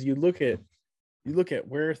 because you look at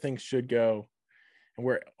where things should go and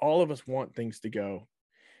where all of us want things to go,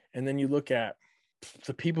 and then you look at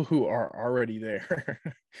the people who are already there.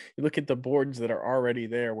 You look at the boards that are already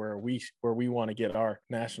there, where we want to get our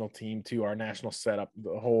national team to, our national setup,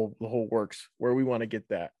 the whole works, where we want to get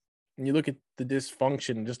that. And you look at the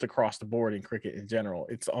dysfunction just across the board in cricket in general.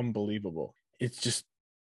 It's unbelievable. It's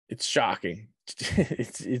shocking.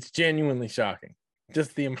 It's genuinely shocking.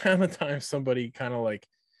 Just the amount of time somebody kind of like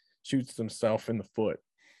shoots themselves in the foot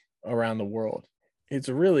around the world. It's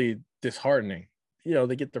really disheartening.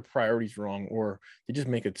 They get their priorities wrong, or they just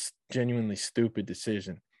make a genuinely stupid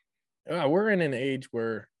decision. We're in an age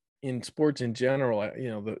where, in sports in general,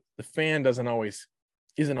 the fan isn't always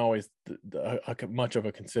much of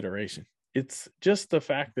a consideration. It's just the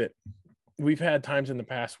fact that we've had times in the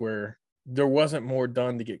past where there wasn't more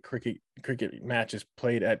done to get cricket matches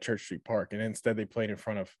played at Church Street Park, and instead they played in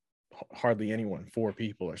front of hardly anyone, 4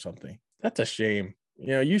 people or something. That's a shame.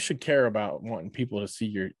 You should care about wanting people to see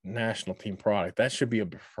your national team product. That should be a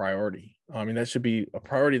priority. I mean, that should be a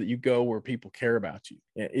priority, that you go where people care about you.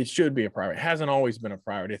 It should be a priority. It hasn't always been a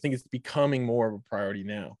priority. I think it's becoming more of a priority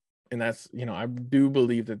now. And that's, I do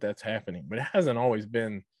believe that that's happening, but it hasn't always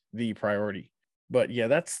been the priority. But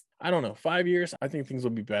yeah, I don't know, 5 years, I think things will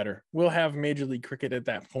be better. We'll have Major League Cricket at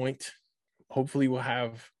that point. Hopefully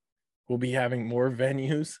we'll be having more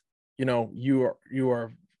venues. You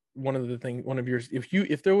are one of yours.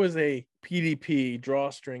 If there was a PDP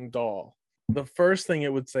drawstring doll, the first thing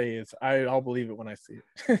it would say is, I'll believe it when I see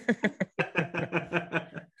it.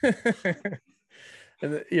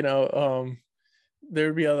 And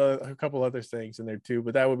there'd be a couple other things in there too,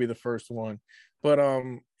 but that would be the first one. But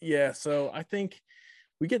yeah, so I think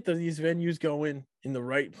we get these venues going in the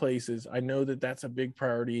right places. I know that that's a big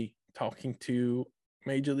priority. Talking to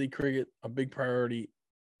Major League Cricket, a big priority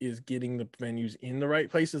is getting the venues in the right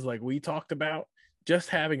places, like we talked about. Just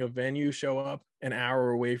having a venue show up an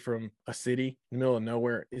hour away from a city in the middle of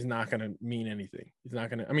nowhere is not going to mean anything.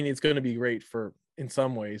 It's going to be great in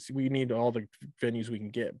some ways. We need all the venues we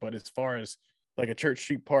can get, but as far as like a Church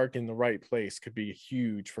Street Park in the right place could be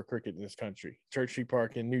huge for cricket in this country. Church Street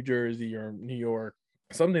Park in New Jersey or New York,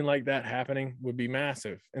 something like that happening would be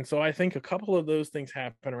massive. And so I think a couple of those things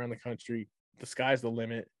happen around the country. The sky's the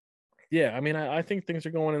limit. Yeah, I mean, I think things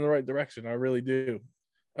are going in the right direction. I really do.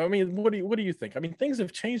 I mean, what do you think? I mean, things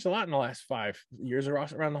have changed a lot in the last 5 years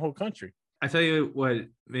around the whole country. I tell you what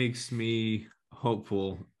makes me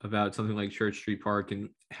hopeful about something like Church Street Park and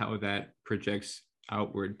how that projects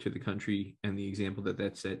outward to the country and the example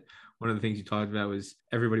that set. One of the things you talked about was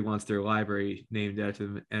everybody wants their library named after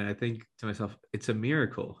them. And I think to myself, it's a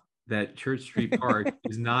miracle that Church Street Park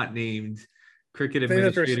is not named Cricket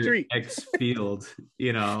Administrator X Field,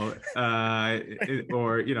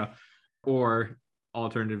 or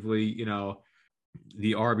alternatively,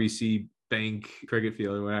 the RBC Bank Cricket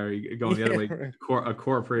Field or whatever, going the other way, a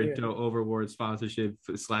corporate overboard sponsorship,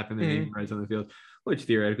 slapping the name rights on the field, which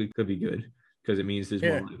theoretically could be good because it means there's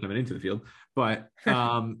more money coming into the field. But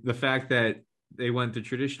the fact that they went the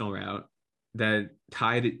traditional route that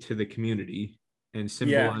tied it to the community and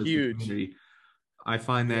symbolized the community, I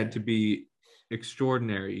find that to be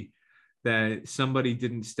extraordinary, that somebody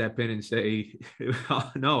didn't step in and say, oh,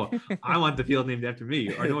 no, I want the field named after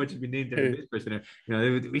me, or no, it should be named after this person.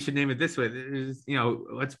 We should name it this way.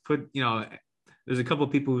 Let's put, there's a couple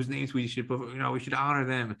of people whose names we should put, we should honor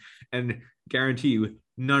them, and guarantee you,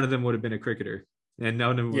 none of them would have been a cricketer, and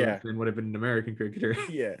none of them would have been an American cricketer.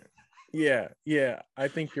 Yeah. I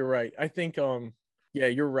think you're right. I think yeah,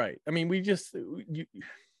 you're right. I mean, so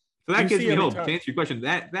that gives me hope. To answer your question,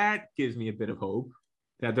 that gives me a bit of hope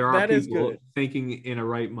that there are people thinking in a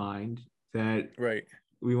right mind that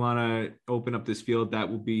we want to open up this field that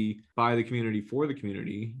will be by the community for the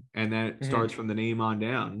community, and that starts from the name on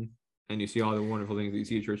down. And you see all the wonderful things that you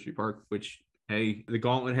see at Church Street Park, which, hey, the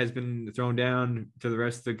gauntlet has been thrown down to the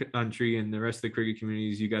rest of the country and the rest of the cricket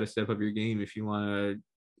communities. You got to step up your game if you want to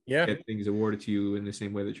get things awarded to you in the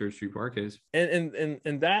same way that Church Street Park is.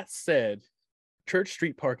 And that said, Church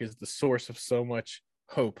Street Park is the source of so much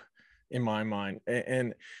hope in my mind.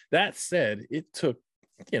 And that said, it took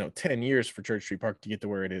 10 years for Church Street Park to get to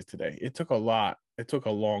where it is today. It took a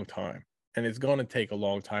long time. And it's going to take a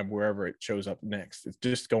long time wherever it shows up next. It's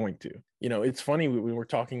just going to. It's funny, we were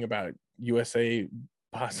talking about USA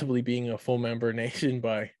possibly being a full member nation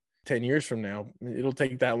by 10 years from now. It'll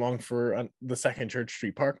take that long for the second Church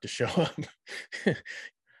Street Park to show up.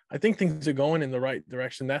 I think things are going in the right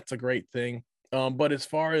direction. That's a great thing. But as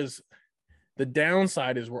far as the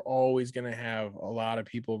downside is, we're always going to have a lot of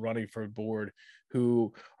people running for board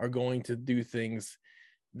who are going to do things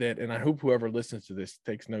that, and I hope whoever listens to this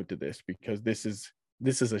takes note to this, because this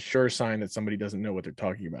is a sure sign that somebody doesn't know what they're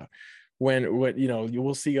talking about. When you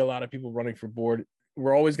will see a lot of people running for board,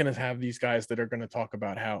 we're always going to have these guys that are going to talk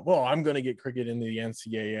about how, well, I'm going to get cricket into the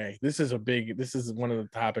NCAA. This is one of the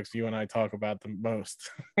topics you and I talk about the most.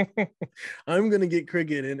 I'm going to get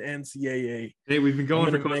cricket in NCAA. Hey, we've been going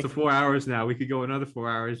for close to 4 hours now. We could go another 4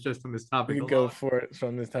 hours just on this topic. We could go for it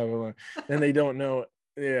from this topic alone. And they don't know.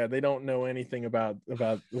 Yeah, they don't know anything about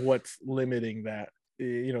what's limiting that,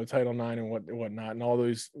 Title IX and whatnot, and all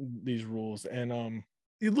these rules. And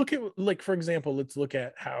you look at, like, for example, let's look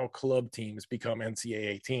at how club teams become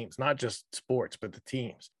NCAA teams, not just sports, but the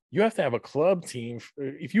teams. You have to have a club team.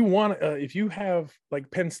 If you have,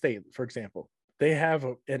 like, Penn State, for example, they have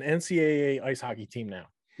an NCAA ice hockey team now.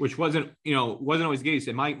 Which wasn't always the case.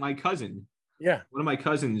 And my cousin, one of my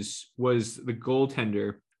cousins was the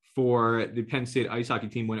goaltender for the Penn State ice hockey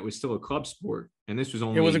team when it was still a club sport. And this was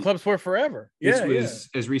only... It was a club sport forever. This was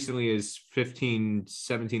as recently as 15,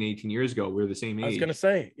 17, 18 years ago. We were the same age. I was going to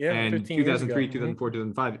say, And 2003, 2004,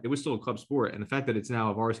 2005, it was still a club sport. And the fact that it's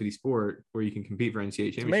now a varsity sport where you can compete for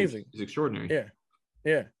NCAA championships is extraordinary.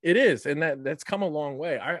 Yeah, it is. And that's come a long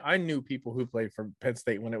way. I knew people who played for Penn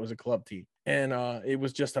State when it was a club team. And it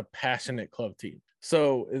was just a passionate club team.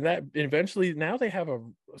 So that eventually now they have a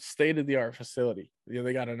state-of-the-art facility.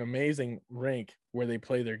 They got an amazing rink where they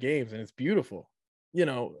play their games, and it's beautiful.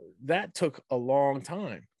 That took a long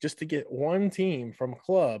time just to get one team from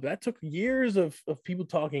club. That took years of people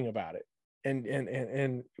talking about it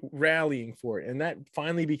and rallying for it. And that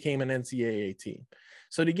finally became an NCAA team.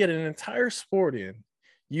 So to get an entire sport in,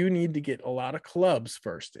 you need to get a lot of clubs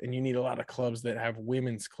first, and you need a lot of clubs that have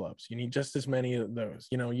women's clubs. You need just as many of those.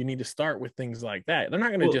 You need to start with things like that. They're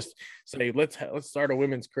not going to just say, let's start a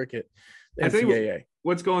women's cricket NCAA. I think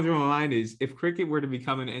what's going through my mind is, if cricket were to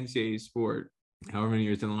become an NCAA sport, however many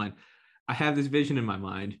years down the line, I have this vision in my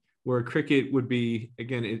mind where cricket would be,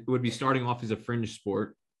 again, it would be starting off as a fringe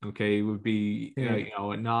sport. Okay, it would be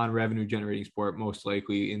a non-revenue generating sport, most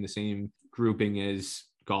likely in the same grouping as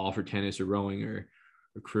golf or tennis or rowing or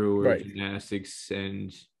crew or gymnastics.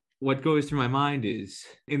 And what goes through my mind is,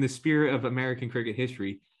 in the spirit of American cricket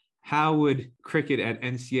history, how would cricket at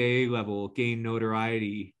NCAA level gain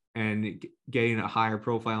notoriety and gain a higher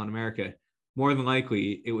profile in America? More than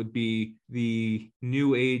likely, it would be the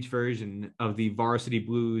new age version of the Varsity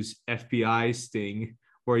Blues FBI sting,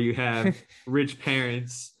 where you have rich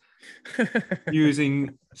parents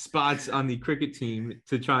using spots on the cricket team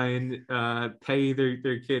to try and pay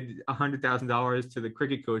their kid $100,000 to the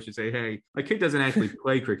cricket coach to say, hey, my kid doesn't actually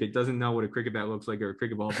play cricket, doesn't know what a cricket bat looks like or a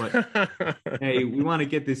cricket ball, but hey, we want to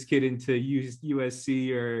get this kid into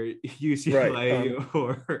USC or UCLA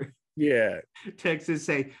or Texas.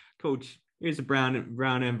 Say, coach, here's a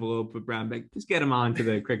brown envelope with brown bag. Just get them onto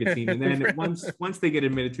the cricket team, and then once they get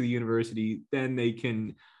admitted to the university, then they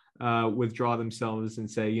can withdraw themselves and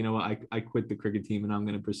say, you know what, I quit the cricket team and I'm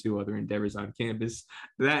going to pursue other endeavors on campus.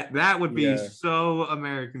 That would be so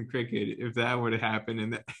American cricket if that were to happen,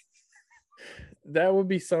 and that would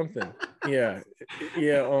be something.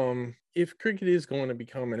 If cricket is going to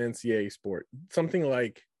become an NCAA sport, something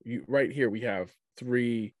like right here, we have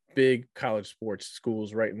 3 big college sports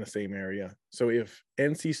schools right in the same area. So if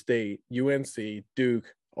NC State, UNC,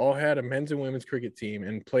 Duke all had a men's and women's cricket team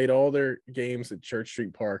and played all their games at Church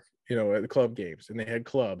Street Park at the club games, and they had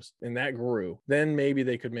clubs, and that grew. Then maybe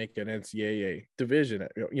they could make an NCAA division,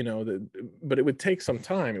 but it would take some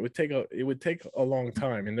time. It would take a long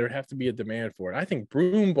time, and there'd have to be a demand for it. I think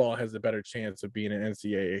broomball has a better chance of being an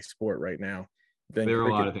NCAA sport right now than there are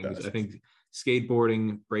a lot of cricket things. does. I think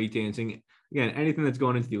skateboarding, breakdancing, again, anything that's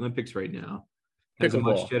going into the Olympics right now has a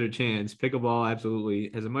much better chance. Pickleball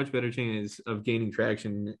absolutely has a much better chance of gaining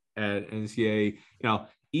traction at NCAA.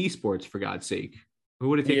 Esports, for God's sake. Who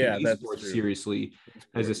would have taken esports seriously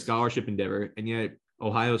as a scholarship endeavor? And yet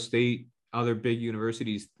Ohio State, other big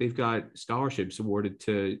universities, they've got scholarships awarded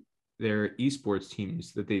to their esports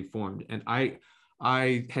teams that they've formed. And I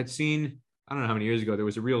had seen, I don't know how many years ago, there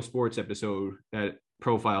was a Real Sports episode that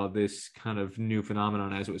profiled this kind of new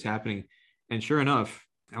phenomenon as it was happening. And sure enough,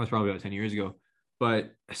 that was probably about 10 years ago.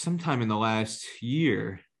 But sometime in the last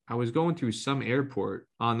year, I was going through some airport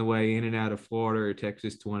on the way in and out of Florida or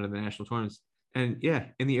Texas to one of the national tournaments. And yeah,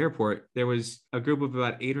 in the airport, there was a group of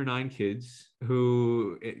about 8 or 9 kids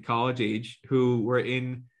who, at college age, who were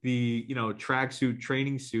in the, tracksuit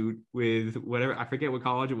training suit with whatever, I forget what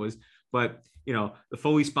college it was, but, the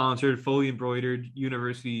fully sponsored, fully embroidered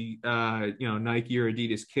university, Nike or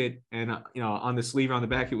Adidas kit. And, on the sleeve on the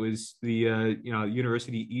back, it was the,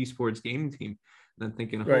 university esports gaming team. And I'm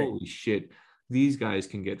thinking, holy shit, these guys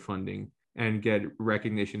can get funding and get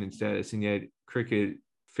recognition and status. And yet cricket,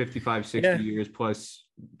 55, 60 years plus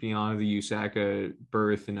beyond the USACA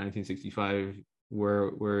birth in 1965,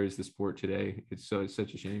 where is the sport today? It's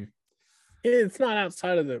such a shame. It's not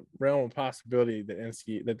outside of the realm of possibility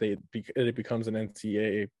that it becomes an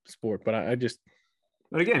NCAA sport, but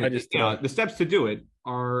But again, the steps to do it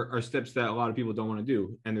are steps that a lot of people don't want to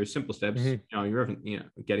do, and there's simple steps. You're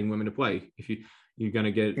getting women to play. If you're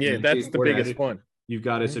gonna get that's the biggest one. You've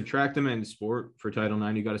got to subtract the men's sport for Title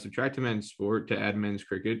IX. You've got to subtract the men's sport to add men's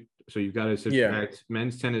cricket. So you've got to subtract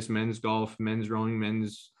men's tennis, men's golf, men's rowing,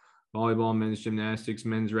 men's volleyball, men's gymnastics,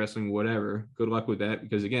 men's wrestling, whatever. Good luck with that,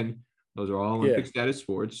 because again, those are all Olympic status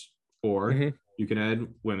sports. Or you can add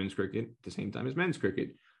women's cricket at the same time as men's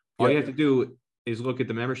cricket. All you have to do is look at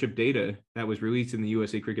the membership data that was released in the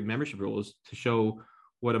USA Cricket membership rules to show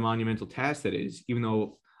what a monumental task that is, even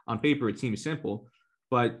though on paper it seems simple.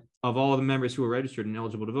 But of all the members who are registered and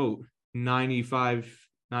eligible to vote, 95,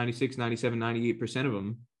 96, 97, 98% of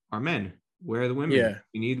them are men. Where are the women? Yeah.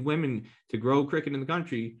 You need women to grow cricket in the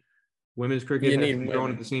country. Women's cricket has to be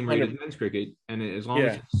growing at the same rate as men's cricket. And as long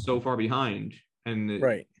as it's so far behind, and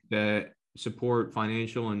the support,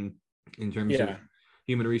 financial and in terms of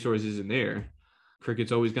human resources in there,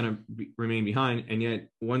 cricket's always going to remain behind. And yet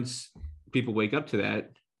once people wake up to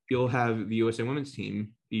that, you'll have the USA women's team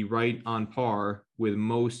be right on par with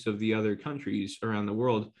most of the other countries around the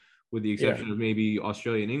world, with the exception of maybe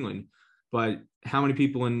Australia and England. But how many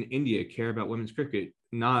people in India care about women's cricket?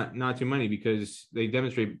 Not too many, because they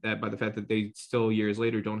demonstrate that by the fact that they still years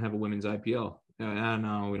later don't have a women's IPL. I don't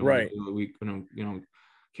know. We don't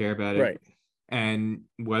care about it. Right. And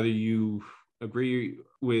whether you agree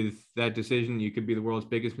with that decision, you could be the world's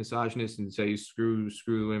biggest misogynist and say screw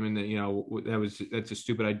the women, that that's a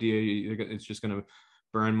stupid idea. It's just going to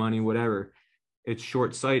burn money, whatever. It's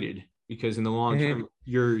short-sighted, because in the long term,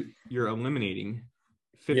 you're eliminating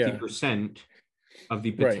 50% of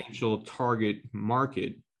the potential target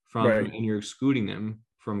market from, and you're excluding them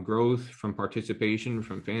from growth, from participation,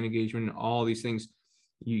 from fan engagement, all these things.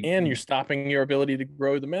 You're stopping your ability to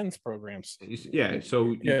grow the men's programs.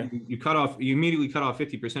 So you immediately cut off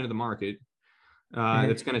 50% of the market.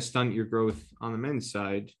 That's going to stunt your growth on the men's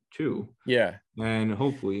side too. And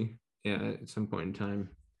hopefully, at some point in time,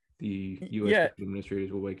 the U.S.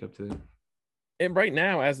 administrators will wake up to that. And right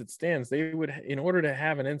now, as it stands, they would, in order to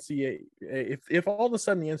have an NCAA, if all of a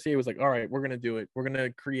sudden the NCAA was like, all right, we're going to do it, we're going to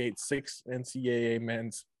create 6 NCAA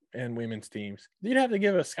men's and women's teams, you'd have to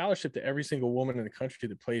give a scholarship to every single woman in the country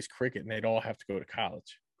that plays cricket, and they'd all have to go to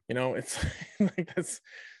college. It's like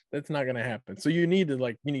that's not going to happen. So you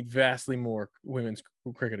need vastly more women's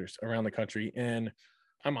cricketers around the country, and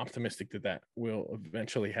I'm optimistic that will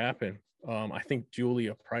eventually happen. I think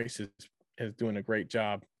Julia Price is doing a great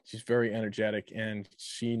job. She's very energetic, and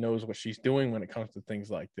she knows what she's doing when it comes to things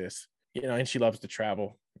like this. And she loves to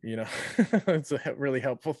travel. It's a really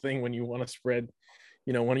helpful thing when you want to spread.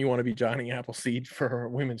 When you want to be Johnny Appleseed for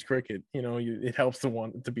women's cricket, it helps to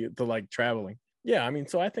like traveling.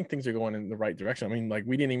 So I think things are going in the right direction.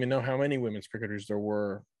 We didn't even know how many women's cricketers there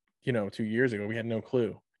were, 2 years ago. We had no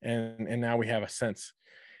clue. And now we have a sense.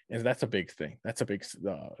 And that's a big thing. That's a big,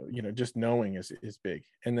 just knowing is big.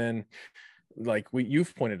 And then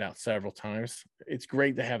you've pointed out several times, it's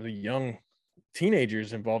great to have the young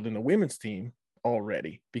teenagers involved in the women's team.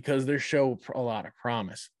 already because they show a lot of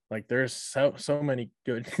promise. Like there's so many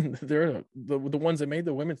good. They're the ones that made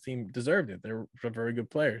the women's team deserved it. They're very good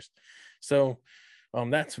players. So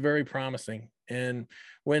that's very promising. And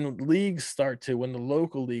when the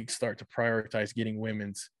local leagues start to prioritize getting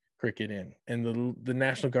women's cricket in, and the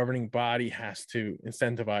national governing body has to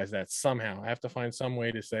incentivize that somehow. I have to find some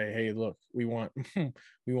way to say, hey, look, we want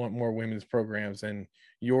more women's programs, and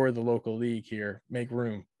you're the local league here. Make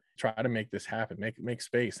room. Try to make this happen. Make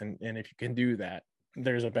space. And if you can do that,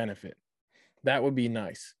 there's a benefit. That would be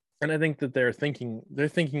nice. And I think that they're thinking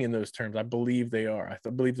in those terms. I believe they are. I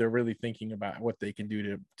believe they're really thinking about what they can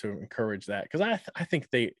do to encourage that. Because I think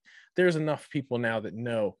there's enough people now that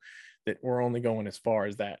know that we're only going as far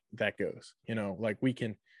as that goes. You know, like we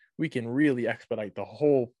can really expedite the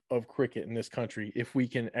whole of cricket in this country if we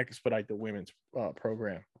can expedite the women's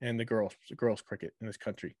program and the girls cricket in this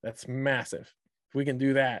country. That's massive. If we can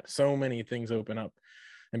do that, so many things open up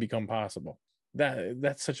and become possible.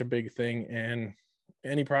 That's such a big thing, and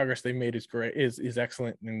any progress they made is great, is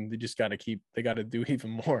excellent, and they just got to do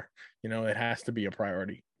even more. You know, it has to be a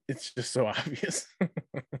priority. It's just so obvious.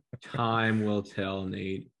 Time will tell,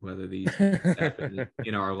 Nate, whether these happen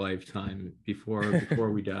in our lifetime before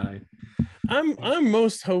we die. I'm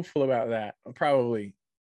most hopeful about that. Probably,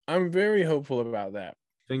 I'm very hopeful about that.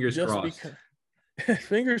 Fingers crossed.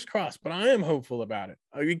 Fingers crossed. But I am hopeful about it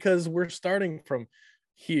because we're starting from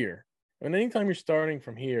here. And anytime you're starting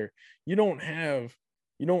from here, you don't have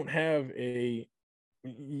a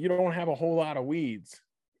whole lot of weeds.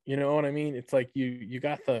 You know what I mean? It's like you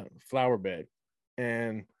got the flower bed,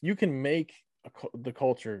 and you can make the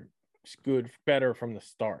culture better from the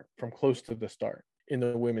start, from close to the start in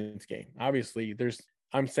the women's game. Obviously,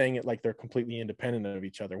 I'm saying it like they're completely independent of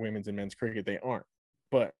each other. Women's and men's cricket, they aren't.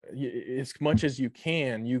 But as much as you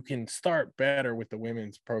can start better with the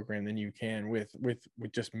women's program than you can with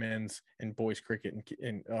just men's and boys cricket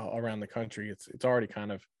and around the country. It's already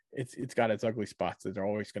kind of it's got its ugly spots that are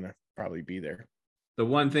always going to probably be there. The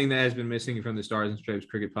one thing that has been missing from the Stars and Stripes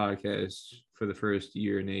Cricket Podcast for the first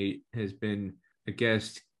year, Nate, has been a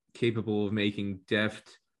guest capable of making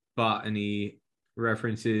deft botany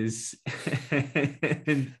references.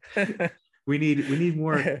 And we need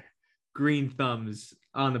more green thumbs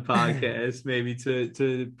on the podcast, maybe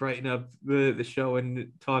to brighten up the show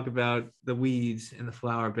and talk about the weeds and the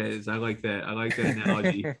flower beds. I like that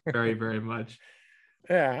analogy very, very much.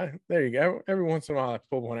 Yeah, there you go. Every once in a while I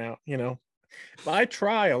pull one out, you know. I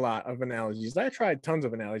try a lot of analogies. I tried tons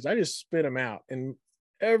of analogies. I just spit them out, and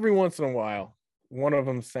every once in a while one of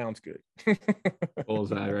them sounds good.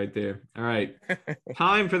 Bullseye right there. All right,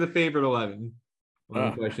 time for the favorite 11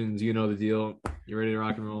 questions. You know the deal. You ready to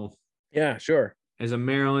rock and roll? Yeah, sure. As a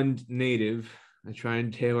Maryland native, I try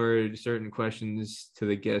and tailor certain questions to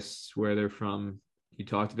the guests where they're from. You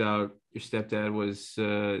talked about your stepdad was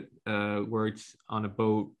worked on a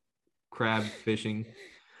boat crab fishing.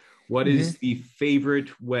 What is the favorite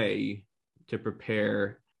way to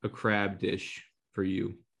prepare a crab dish for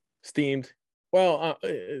you? Steamed. Well,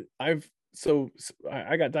 I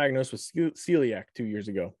got diagnosed with celiac 2 years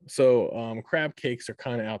ago. So crab cakes are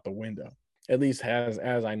kind of out the window, at least as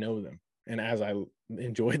I know them and as I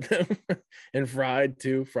enjoyed them. And fried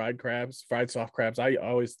crabs, fried soft crabs. I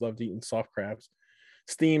always loved eating soft crabs.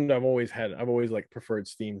 Steamed, I've always preferred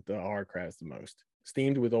steamed hard crabs the most.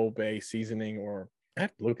 Steamed with Old Bay seasoning, or I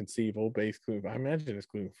have to look and see if Old Bay's gluten. I imagine it's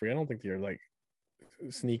gluten free. I don't think they're like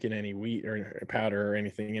sneaking any wheat or powder or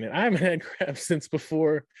anything in it. I haven't had crabs since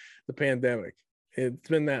before the pandemic. It's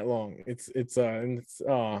been that long.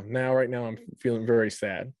 Now right now I'm feeling very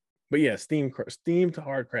sad. But yeah, steamed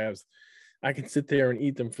hard crabs. I can sit there and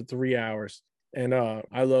eat them for 3 hours, and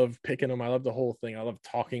I love picking them. I love the whole thing. I love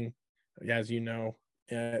talking, as you know.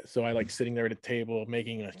 So I like sitting there at a table,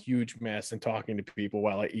 making a huge mess and talking to people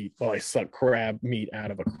while I suck crab meat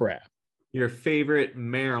out of a crab. Your favorite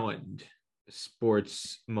Maryland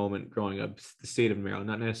sports moment growing up, the state of Maryland,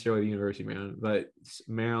 not necessarily the University of Maryland, but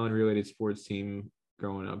Maryland related sports team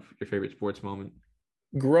growing up, your favorite sports moment?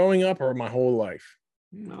 Growing up or my whole life?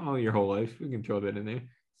 Oh, your whole life. We can throw that in there.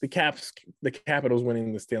 The Capitals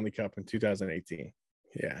winning the Stanley Cup in 2018.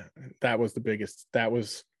 Yeah, that was the biggest. That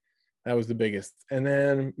was the biggest. And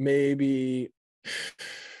then maybe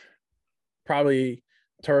probably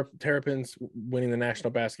Terrapins winning the National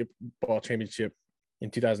Basketball Championship in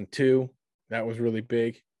 2002. That was really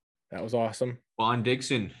big. That was awesome. Juan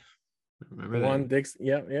Dixon. Remember that? Juan Dixon.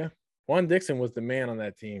 Yeah. Juan Dixon was the man on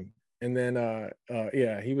that team. And then,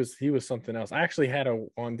 he was something else. I actually had a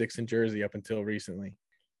Juan Dixon jersey up until recently.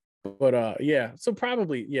 Yeah, so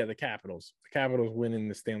probably, yeah, the Capitals. The Capitals winning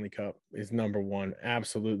the Stanley Cup is number one.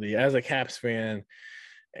 Absolutely. As a Caps fan,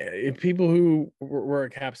 if people who were a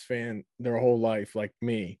Caps fan their whole life, like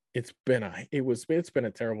me, it's been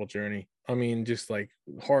a terrible journey. I mean, just like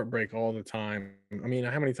heartbreak all the time. I mean,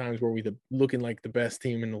 how many times were we looking like the best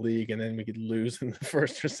team in the league, and then we could lose in the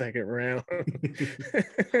first or second round,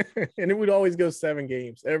 and it would always go 7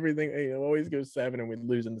 games. Everything, always goes 7, and we'd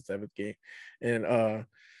lose in the 7th game, and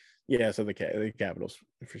yeah. So the Capitals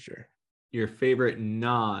for sure. Your favorite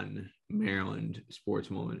non-Maryland sports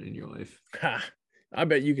moment in your life? I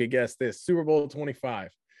bet you could guess this. Super Bowl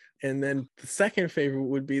 25. And then the second favorite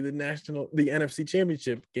would be the NFC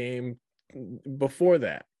Championship game before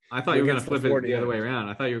that. I thought you were going to flip it the other way around.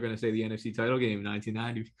 I thought you were going to say the NFC title game in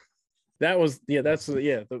 1990.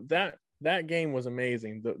 That game was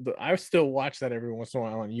amazing. I still watch that every once in a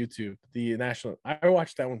while on YouTube. I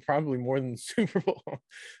watched that one probably more than the Super Bowl,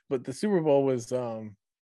 but the Super Bowl was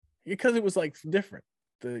because it was like different.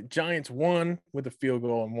 The Giants won with a field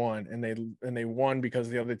goal and won, and they won because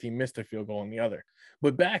the other team missed a field goal on the other.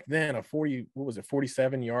 But back then, a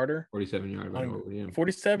 47 yarder? 47 yarder.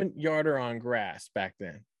 47 yarder on grass back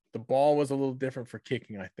then. The ball was a little different for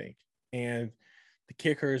kicking, I think. And the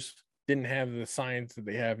kickers didn't have the science that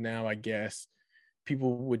they have now, I guess.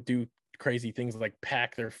 People would do crazy things like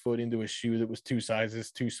pack their foot into a shoe that was 2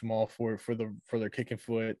 sizes too small for their kicking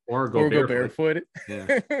foot, or go barefoot.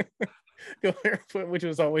 Yeah. Go barefoot, which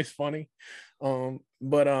was always funny.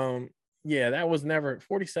 Yeah, that was never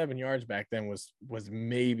 47 yards back then was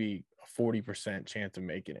maybe a 40% chance of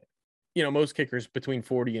making it. Most kickers between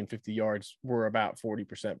 40 and 50 yards were about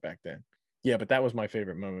 40% back then. Yeah, but that was my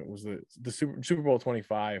favorite moment, was the Super Bowl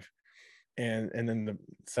 25. And then the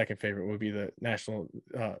second favorite would be the national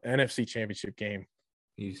NFC Championship game.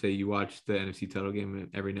 You say you watch the NFC title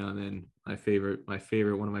game every now and then. One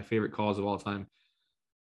of my favorite calls of all time.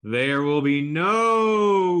 There will be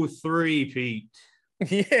no three-peat.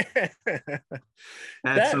 Yeah.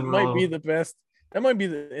 That might be the best. That might be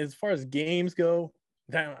as far as games go,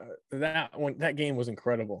 that game was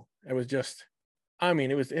incredible. It was just, I mean,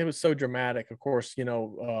 it was so dramatic. Of course,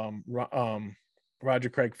 Roger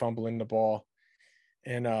Craig fumbling the ball,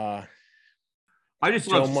 and I just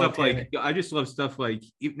love stuff like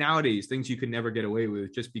nowadays, things you can never get away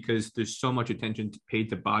with, just because there's so much attention paid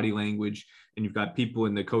to body language, and you've got people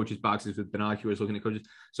in the coaches' boxes with binoculars looking at coaches.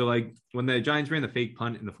 So like when the Giants ran the fake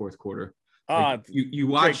punt in the 4th quarter, you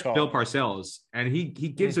watch Bill Parcells, and he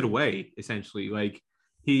gives it away essentially. Like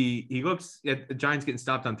he looks at the Giants getting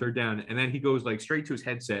stopped on 3rd down, and then he goes like straight to his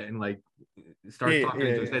headset and like starts talking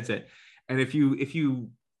into his headset. And if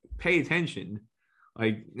you pay attention,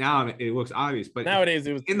 like now it looks obvious, but nowadays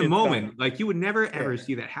it was in the moment, like you would never ever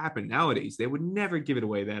see that happen. Nowadays they would never give it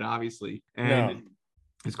away that obviously, and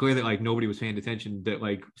it's clear that like nobody was paying attention to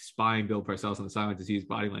like spying Bill Parcells on the sideline to see his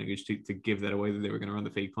body language to give that away, that they were going to run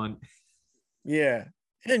the fake punt. Yeah,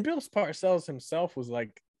 and Bill Parcells himself was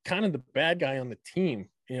like kind of the bad guy on the team,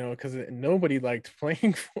 because nobody liked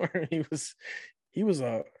playing for him. He was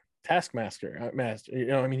a taskmaster.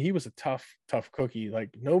 I mean, he was a tough cookie.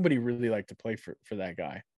 Like nobody really liked to play for that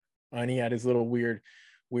guy, and he had his little weird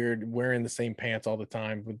wearing the same pants all the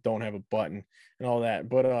time but don't have a button and all that.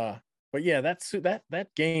 But yeah, that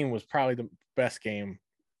game was probably the best game.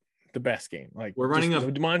 Like we're running up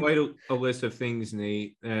quite a list of things,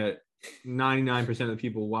 Nate, that 99% of the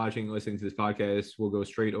people watching and listening to this podcast will go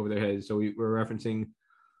straight over their heads. So we're referencing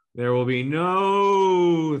there will be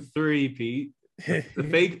no three-peat. The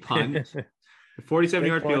fake punt, the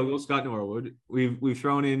 47-yard field goal, Scott Norwood. We've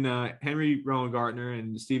thrown in Henry Rowengartner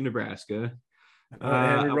and Steve Nebraska.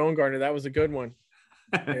 Henry Rowengartner, that was a good one.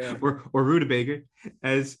 Yeah. or Rutabaga,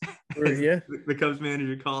 as the Cubs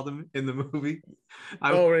manager called him in the movie. He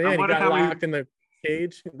got locked in the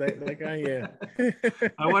cage. That guy, yeah.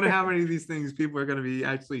 I wonder how many of these things people are going to be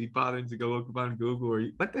actually bothering to go look up on Google, or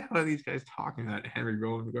what the hell are these guys talking about? Henry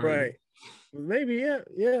Rowengartner, right? Maybe, yeah.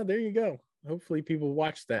 There you go. Hopefully people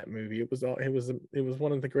watched that movie. It was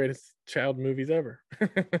one of the greatest child movies ever.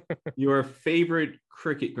 Your favorite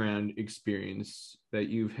cricket ground experience that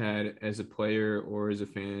you've had as a player or as a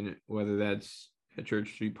fan, whether that's at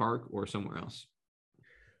Church Street Park or somewhere else?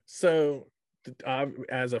 So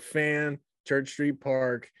as a fan, Church Street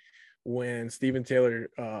Park, when Stephen Taylor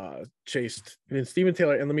and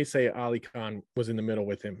let me say Ali Khan was in the middle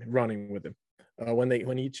with him, running with him.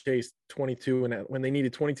 When he chased 22 and when they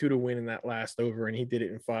needed 22 to win in that last over, and he did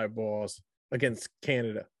it in 5 balls against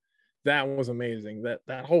Canada, that was amazing.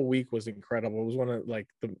 That whole week was incredible. It was one of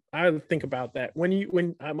I think about that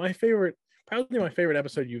my favorite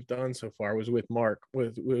episode you've done so far was with Mark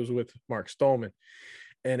Stolman,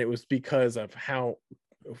 And it was because of how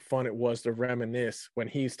fun it was to reminisce when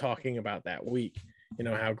he's talking about that week,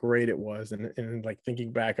 how great it was. And like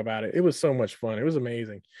thinking back about it, it was so much fun. It was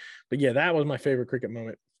amazing. But yeah, that was my favorite cricket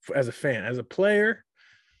moment as a fan. As a player,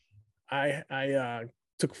 I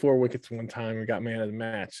took 4 wickets one time and got man of the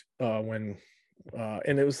match and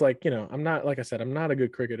it was like, I'm not, like I said, I'm not a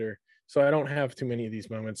good cricketer, so I don't have too many of these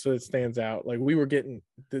moments. So it stands out. Like we were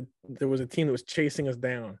there was a team that was chasing us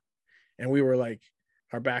down, and we were like,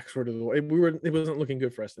 our backs were to the wall. It wasn't looking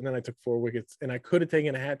good for us. And then I took 4 wickets, and I could have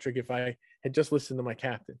taken a hat trick if I had just listened to my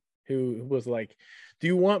captain, who was like, do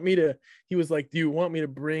you want me to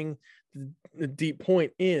bring the deep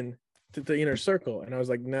point in to the inner circle? And I was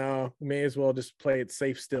like, no, may as well just play it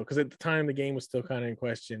safe still. Cause at the time the game was still kind of in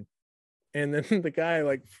question. And then the guy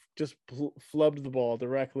like just flubbed the ball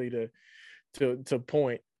directly to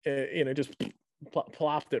point, just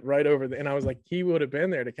plopped it right over and I was like, he would have been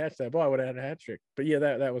there to catch that ball. I would have had a hat trick. But yeah,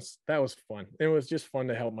 that was fun. It was just fun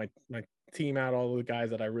to help my team out, all the guys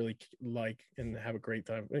that I really like and have a great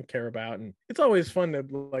time and care about. And it's always fun to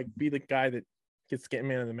like be the guy that gets getting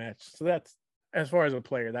man of the match. So that's, as far as a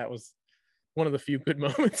player, that was one of the few good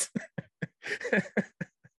moments.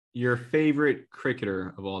 Your favorite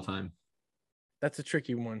cricketer of all time? That's a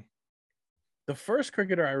tricky one. The first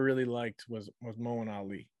cricketer I really liked was Moeen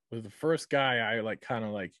Ali. Was the first guy I like kind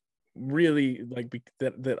of like really like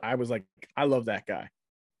that I was like, I love that guy.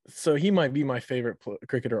 So he might be my favorite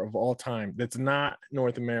cricketer of all time. That's not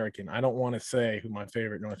North American. I don't want to say who my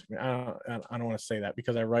favorite North American. I don't want to say that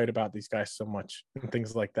because I write about these guys so much and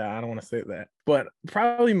things like that. I don't want to say that. But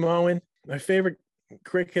probably Moeen, my favorite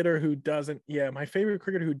cricketer who doesn't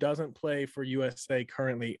play for USA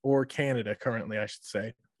currently, or Canada currently, I should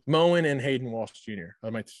say. Moeen and Hayden Walsh Jr. are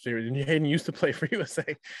my favorite. And Hayden used to play for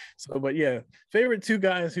USA. So, but yeah, favorite 2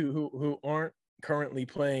 guys who aren't currently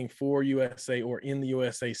playing for USA or in the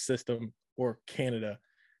USA system or Canada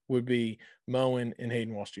would be Moeen and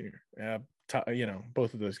Hayden Walsh Jr.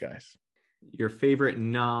 Both of those guys. Your favorite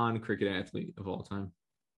non-cricket athlete of all time?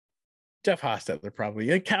 Jeff Hostetler,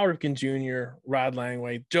 probably. Cal Ripken Jr., Rod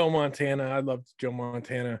Langway, Joe Montana. I loved Joe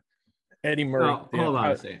Montana. Eddie Murray. Hold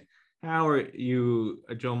on a second. How are you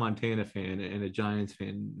a Joe Montana fan and a Giants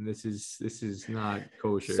fan? This is not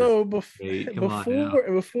kosher. So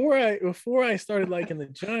before I started liking the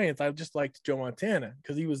Giants, I just liked Joe Montana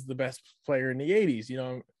because he was the best player in the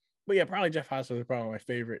 80s, But yeah, probably Jeff Hostetler is probably my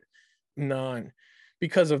favorite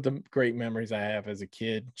because of the great memories I have as a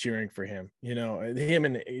kid cheering for him. Him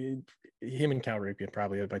and Cal Ripken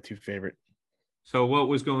probably are my 2 favorite. So what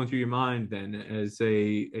was going through your mind then as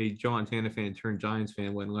a Joe Montana fan turned Giants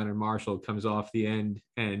fan when Leonard Marshall comes off the end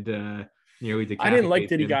and I didn't like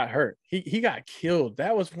that he got hurt. He got killed.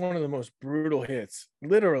 That was one of the most brutal hits.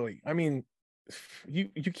 Literally. I mean, you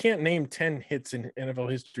can't name 10 hits in NFL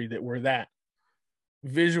history that were that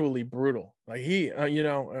visually brutal. Like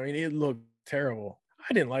it looked terrible.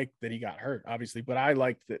 I didn't like that he got hurt, obviously, but I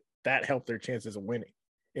liked that helped their chances of winning.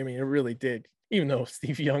 I mean, it really did. Even though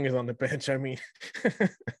Steve Young is on the bench, I mean,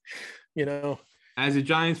 As a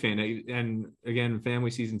Giants fan, and again, family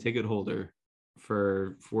season ticket holder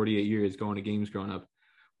for 48 years, going to games growing up,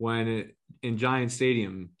 when in Giants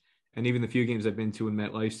Stadium, and even the few games I've been to in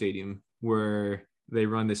MetLife Stadium, where they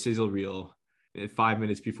run the sizzle reel 5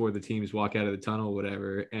 minutes before the teams walk out of the tunnel,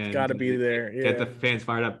 whatever, and got to be there. Get the fans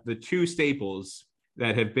fired up. The 2 staples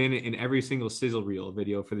that have been in every single sizzle reel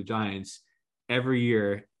video for the Giants every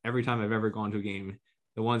year, every time I've ever gone to a game,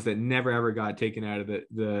 the ones that never ever got taken out of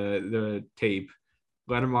the tape,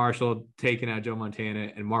 Leonard Marshall taking out Joe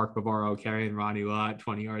Montana and Mark Bavaro carrying Ronnie Lott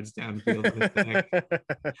 20 yards downfield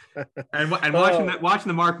and watching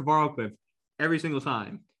the Mark Bavaro clip every single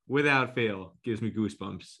time without fail gives me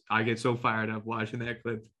goosebumps. I get so fired up watching that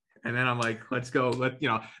clip, and then I'm like, let's go.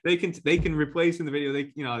 They can replace in the video.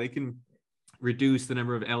 They can reduce the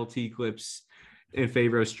number of LT clips in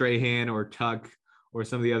favor of Strahan or Tuck or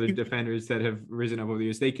some of the other defenders that have risen up over the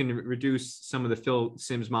years. They can reduce some of the Phil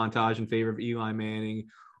Simms montage in favor of Eli Manning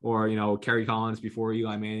or, Kerry Collins before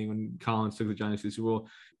Eli Manning when Collins took the Giants to the Super Bowl.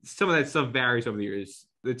 Some of that stuff varies over the years.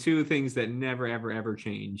 The 2 things that never, ever, ever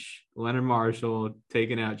change, Leonard Marshall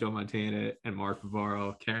taking out Joe Montana and Mark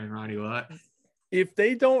Bavaro carrying Ronnie Lott. If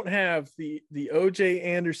they don't have the O.J.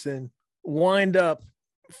 Anderson wind up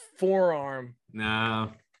forearm,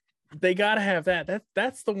 no. They got to have that.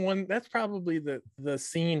 That's the one. That's probably the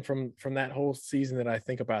scene from that whole season that I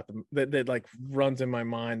think about that like runs in my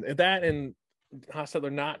mind. That and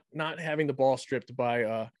Hostetler not having the ball stripped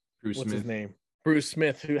by Bruce what's Smith. His name? Bruce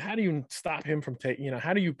Smith, who, how do you stop him from taking,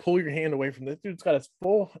 how do you pull your hand away from this dude's got his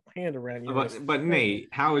full hand around you? But Nate,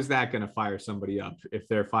 how is that going to fire somebody up if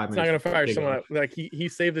they're 5 It's minutes? not going to fire someone up. Like he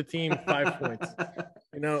saved the team 5 points.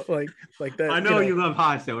 Like that. I know you love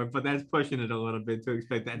hot show, but that's pushing it a little bit to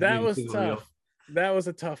expect that. That was tough. That was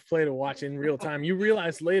a tough play to watch in real time. You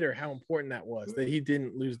realize later how important that was, that he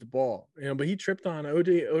didn't lose the ball. But he tripped on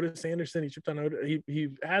Otis Anderson. He tripped on he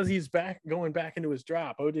as he's going back into his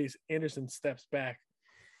drop. Otis Anderson steps back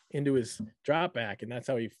into his drop back, and that's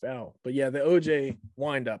how he fell. But yeah, the OJ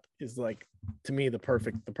wind up is, like, to me, the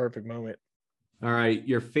perfect moment. All right,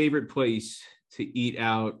 your favorite place to eat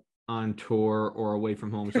out on tour or away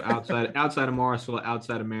from home? So outside of Morrisville,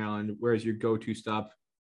 outside of Maryland, where's your go-to stop?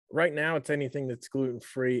 Right now, it's anything that's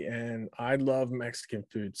gluten-free, and I love Mexican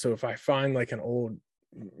food. So if I find like an old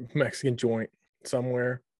Mexican joint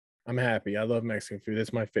somewhere, I'm happy. I love Mexican food.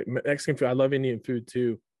 That's my favorite. Mexican food. I love Indian food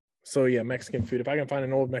too. So yeah, Mexican food. If I can find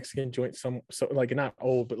an old Mexican joint, so like, not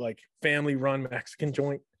old, but like family-run Mexican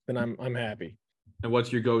joint, then I'm happy. And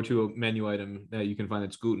what's your go-to menu item that you can find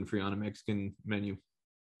that's gluten-free on a Mexican menu?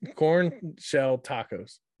 Corn shell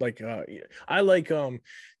tacos. Like I like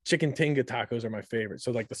chicken tinga tacos are my favorite.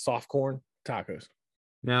 So like the soft corn tacos.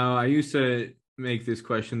 Now, I used to make this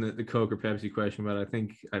question the Coke or Pepsi question, but I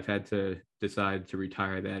think I've had to decide to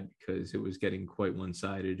retire that because it was getting quite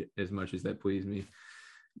one-sided, as much as that pleased me.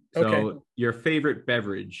 So Okay. Your favorite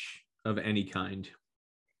beverage of any kind?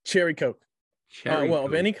 Cherry Coke. Cherry Well,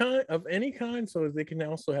 Coke. of any kind, so they can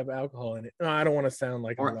also have alcohol in it. No, I don't want to sound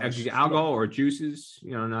like Or actually alcohol or juices.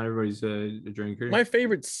 Not everybody's a drinker. My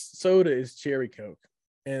favorite soda is Cherry Coke.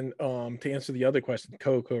 And to answer the other question,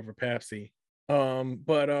 Coke over Pepsi.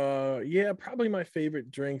 Yeah, probably my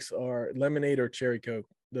favorite drinks are lemonade or Cherry Coke.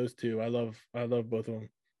 Those two. I love both of them.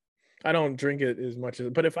 I don't drink it as much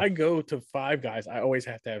but if I go to Five Guys, I always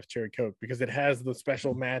have to have Cherry Coke because it has the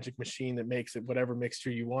special magic machine that makes it whatever mixture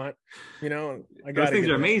you want. Those things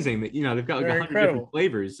are amazing. That they've got like 100 different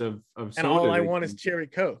flavors of soda. And all I want is Cherry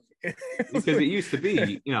Coke. Because it used to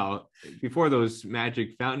be, before those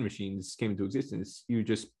magic fountain machines came into existence, you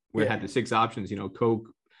just had the 6 options. Coke,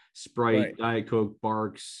 Sprite, Right. Diet Coke,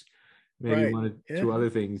 Barks, maybe Right. 1 or 2 other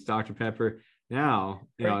things, Dr. Pepper. Now,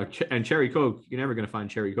 and Cherry Coke, you're never going to find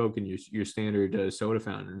Cherry Coke in your standard soda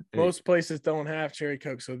fountain. Most places don't have Cherry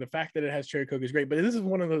Coke, so the fact that it has Cherry Coke is great. But this is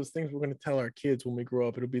one of those things we're going to tell our kids when we grow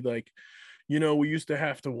up. It'll be like, we used to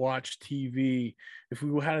have to watch TV. If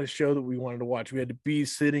we had a show that we wanted to watch, we had to be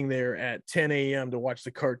sitting there at 10 a.m. to watch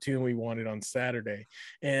the cartoon we wanted on Saturday.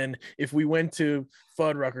 And if we went to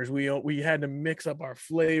Fuddruckers, we had to mix up our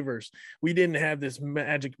flavors. We didn't have this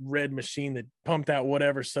magic red machine that pumped out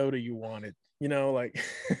whatever soda you wanted. Like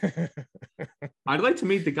I'd like to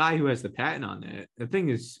meet the guy who has the patent on that. The thing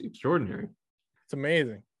is extraordinary. It's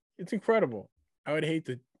amazing. It's incredible. I would hate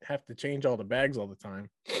to have to change all the bags all the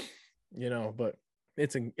time, but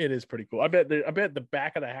it is pretty cool. I bet the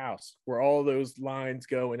back of the house where all those lines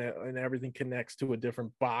go and everything connects to a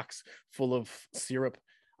different box full of syrup.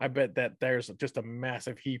 I bet that there's just a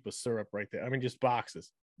massive heap of syrup right there. I mean, just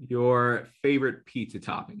boxes. Your favorite pizza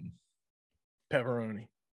topping? Pepperoni.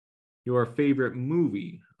 Your favorite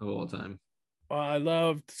movie of all time? I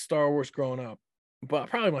loved Star Wars growing up, but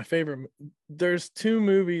probably my favorite. There's 2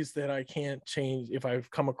 movies that I can't change if I've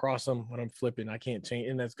come across them when I'm flipping. I can't change,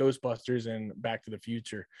 and that's Ghostbusters and Back to the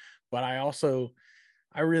Future. But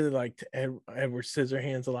I really liked Edward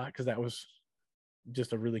Scissorhands a lot because that was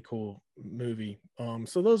just a really cool movie.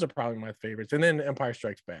 So those are probably my favorites, and then Empire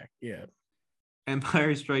Strikes Back. Yeah,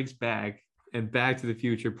 Empire Strikes Back and Back to the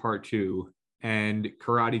Future Part 2 and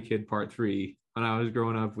Karate Kid Part 3. When I was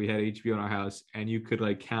growing up, we had HBO in our house, and you could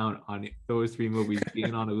count on those 3 movies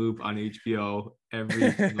being on a loop on HBO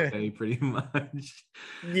every single day, pretty much.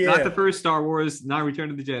 Yeah. Not the first Star Wars, not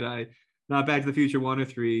Return of the Jedi, not Back to the Future 1 or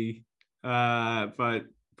 3, but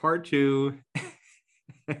Part 2,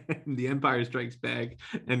 The Empire Strikes Back,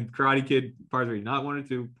 and Karate Kid Part 3, not 1 or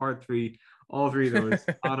 2, Part 3, all 3 of those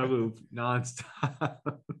on a loop, nonstop.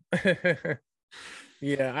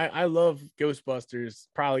 Yeah, I love Ghostbusters.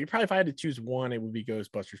 Probably if I had to choose one, it would be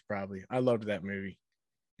Ghostbusters. Probably. I loved that movie.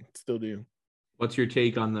 Still do. What's your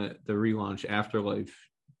take on the relaunch Afterlife?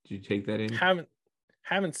 Did you take that in?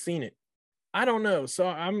 Haven't seen it. I don't know. So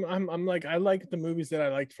I'm like, I like the movies that I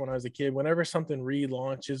liked when I was a kid. Whenever something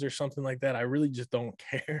relaunches or something like that, I really just don't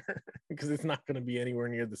care because it's not going to be anywhere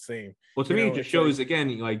near the same. Well, to me, it just shows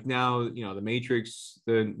again, like now, the Matrix,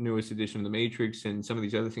 the newest edition of the Matrix, and some of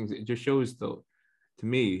these other things. It just shows to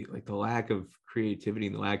me, the lack of creativity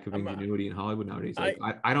and the lack of ingenuity in Hollywood nowadays. I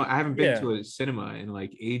haven't been to a cinema in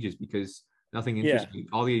ages because nothing interests me.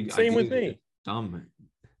 All the same with me. dumb.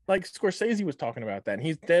 like Scorsese was talking about that, and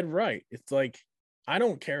he's dead right. It's like, I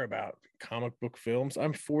don't care about comic book films.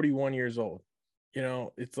 I'm 41 years old. You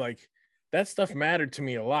know, it's like that stuff mattered to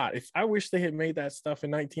me a lot. If I wish they had made that stuff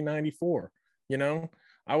in 1994, you know,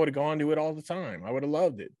 I would have gone to it all the time. I would have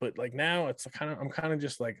loved it. But like now it's I'm kind of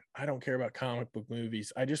just like, I don't care about comic book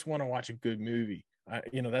movies. I just want to watch a good movie.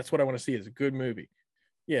 That's what I want to see, is a good movie.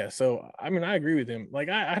 Yeah. So, I mean, I agree with him. Like,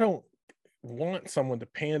 I don't want someone to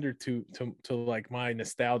pander to like my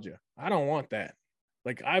nostalgia. I don't want that.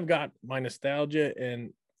 Like, I've got my nostalgia,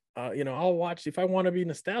 and I'll watch, if I want to be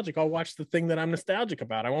nostalgic, I'll watch the thing that I'm nostalgic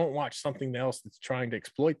about. I won't watch something else that's trying to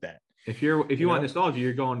exploit that. If you want nostalgia,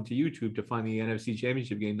 you're going to YouTube to find the NFC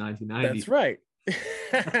Championship game 1990. That's right.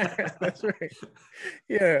 That's right.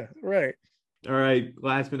 Yeah, right. All right.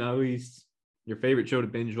 Last but not least, your favorite show to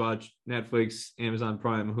binge watch: Netflix, Amazon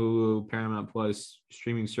Prime, Hulu, Paramount Plus,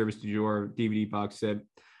 streaming service du jour, DVD box set.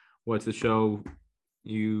 What's the show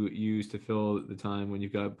you use to fill the time when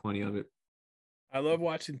you've got plenty of it? I love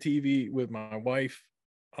watching TV with my wife.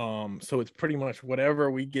 So it's pretty much whatever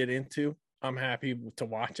we get into, I'm happy to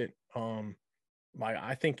watch it.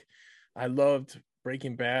 I think I loved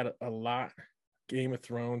Breaking Bad a lot. Game of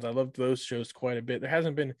Thrones, I loved those shows quite a bit. There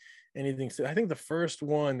hasn't been anything. I think the first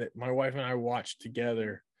one that my wife and I watched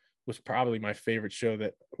together was probably my favorite show,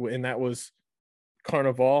 and that was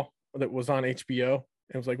Carnival, that was on HBO.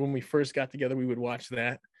 It was like when we first got together, we would watch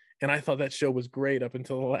that. And I thought that show was great up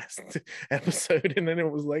until the last episode. And then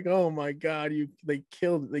it was like, oh my God, they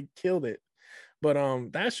killed it.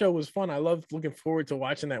 But that show was fun. I loved looking forward to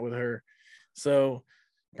watching that with her. So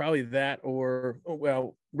probably that, or,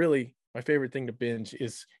 well, really my favorite thing to binge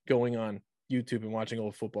is going on YouTube and watching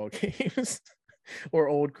old football games or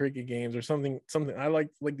old cricket games or something. I like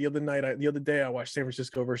the other day I watched San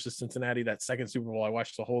Francisco versus Cincinnati, that second Super Bowl. I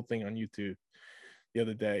watched the whole thing on YouTube the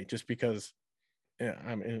other day just because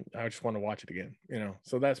I just want to watch it again,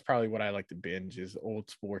 So that's probably what I like to binge, is old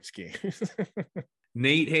sports games.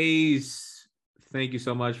 Nate Hayes, thank you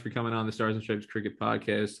so much for coming on the Stars and Stripes Cricket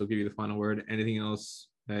Podcast. I'll give you the final word. Anything else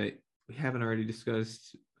that we haven't already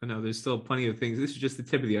discussed? I know there's still plenty of things. This is just the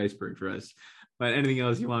tip of the iceberg for us. But anything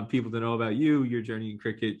else you want people to know about you, your journey in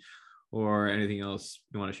cricket, or anything else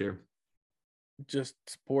you want to share? Just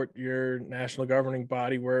support your national governing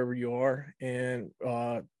body wherever you are, and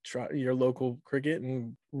try your local cricket,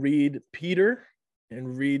 and read Peter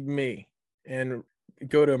and read me, and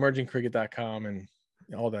go to emergingcricket.com and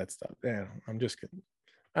all that stuff. Yeah, I'm just kidding.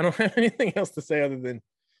 I don't have anything else to say other than,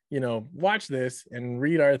 watch this and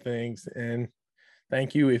read our things. And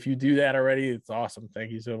thank you. If you do that already, it's awesome.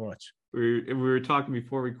 Thank you so much. We were talking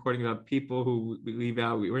before recording about people who we leave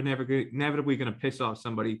out. We're inevitably going to piss off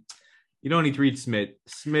somebody. You don't need to read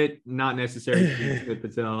Smith, not necessary to read Smith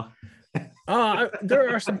Patel.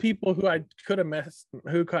 There are some people who I could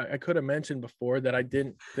have mentioned before that I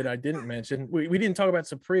didn't mention. We didn't talk about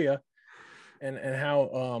Supriya and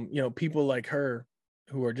how people like her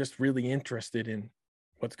who are just really interested in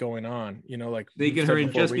what's going on, like they get her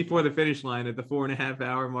in just before the finish line at the 4.5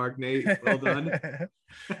 hour mark. Nate, well done.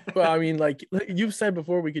 Well, I mean, like you've said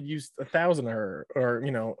before, we could use 1,000 of her, or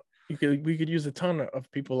we could use a ton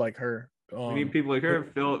of people like her. We need people like her.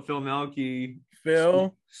 Phil Melky,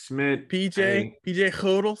 Phil Smith, PJ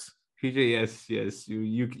Chodels. PJ, yes.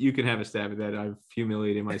 You can have a stab at that. I've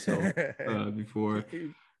humiliated myself before.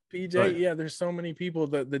 PJ, but, yeah, there's so many people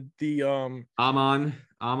the Aman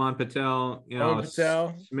Patel,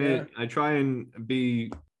 Patel, Smith. Yeah. I try and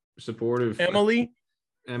be supportive. Emily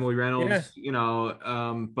Reynolds,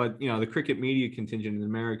 yeah. But the cricket media contingent in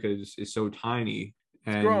America is so tiny.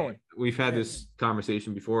 And it's growing. We've had this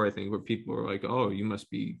conversation before, I think, where people are like, "Oh, you must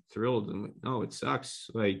be thrilled," and like, no, it sucks.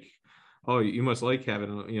 Like, oh, you must like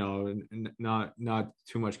having, not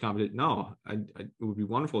too much competition. No, it would be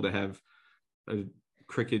wonderful to have a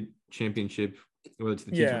cricket championship, whether it's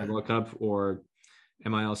the T20 World Cup or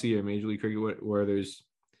MILC or Major League Cricket, where there's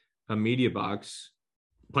a media box,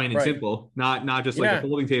 plain and simple, not just like a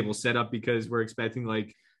holding table set up because we're expecting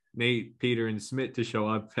like Nate, Peter, and Smith to show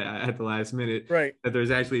up at the last minute. Right. That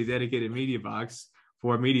there's actually a dedicated media box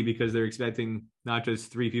for media because they're expecting not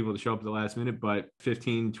just 3 people to show up at the last minute, but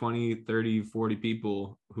 15, 20, 30, 40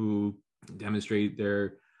 people who demonstrate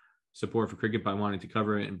their support for cricket by wanting to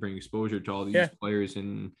cover it and bring exposure to all these players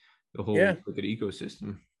in the whole cricket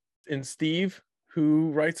ecosystem. And Steve,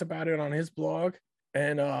 who writes about it on his blog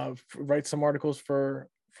and writes some articles for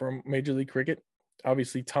Major League Cricket.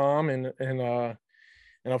 Obviously, Tom and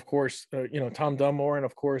of course, Tom Dunmore, and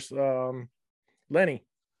of course, Andrew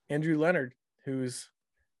Leonard, who's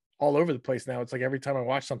all over the place now. It's like every time I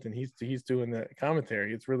watch something, he's doing the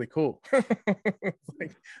commentary. It's really cool. It's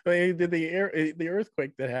like they did the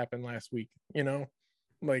earthquake that happened last week,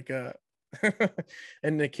 like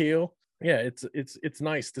and Nikhil. Yeah, it's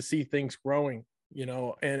nice to see things growing,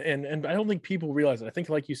 and I don't think people realize it. I think,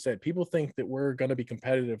 like you said, people think that we're going to be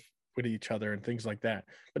competitive with each other and things like that.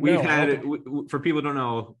 But we've had, for people who don't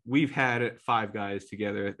know, we've had 5 guys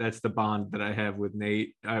together. That's the bond that I have with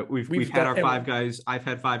Nate. We've had our 5 guys. I've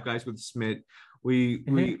had 5 guys with Smith. We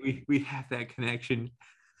have that connection.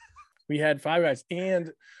 We had 5 guys, and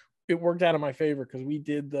it worked out in my favor because we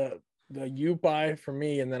did the you buy for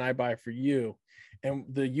me and then I buy for you, and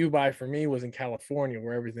the you buy for me was in California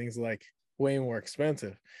where everything's like way more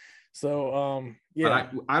expensive. So yeah,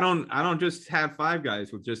 but I don't just have 5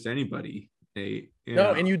 guys with just anybody.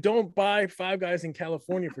 And you don't buy 5 guys in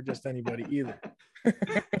California for just anybody either.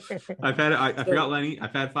 I forgot Lenny.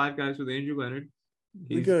 I've had 5 guys with Andrew Leonard.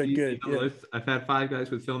 He's good. Yeah. I've had 5 guys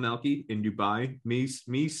with Phil Melky in Dubai. Me,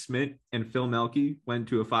 Smith, and Phil Melky went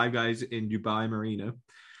to a 5 guys in Dubai Marina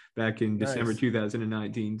back in December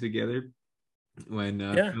 2019 together. When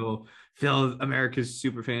Phil, America's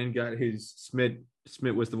super fan, got his Smith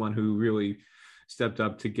was the one who really stepped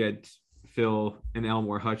up to get Phil an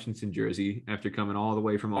Elmore Hutchinson jersey after coming all the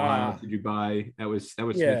way from Ohio to Dubai. That was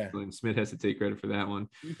Smith. Smith has to take credit for that one.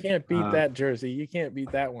 You can't beat that jersey. You can't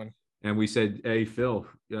beat that one. And we said, hey, Phil,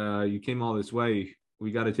 you came all this way.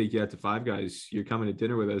 We got to take you out to 5 guys. You're coming to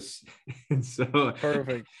dinner with us. And so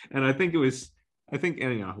perfect. And I think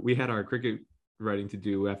anyhow, we had our cricket writing to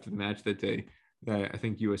do after the match that day. I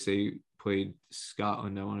think USA played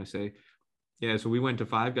Scotland, I want to say. Yeah, so we went to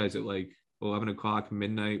 5 guys at like 11 o'clock,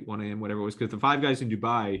 midnight, 1 a.m., whatever it was, because the 5 guys in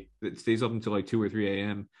Dubai, it stays up until like 2 or 3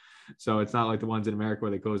 a.m. So it's not like the ones in America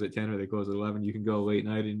where they close at 10 or they close at 11. You can go late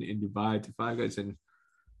night in Dubai to 5 guys, and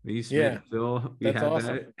me, Smith, Phil, we had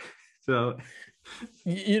awesome. That. So,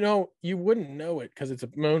 you wouldn't know it because it's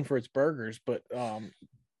known for its burgers, but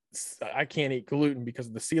I can't eat gluten because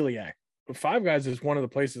of the celiac. But 5 Guys is one of the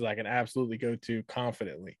places I can absolutely go to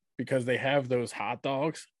confidently because they have those hot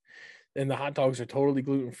dogs. And the hot dogs are totally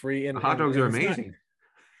gluten-free. And the hot dogs are amazing.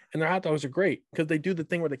 And their hot dogs are great because they do the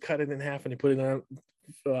thing where they cut it in half and they put it on,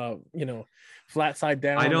 flat side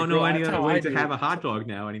down. I don't know any other way to have a hot dog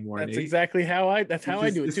now anymore. That's Nate. Exactly how I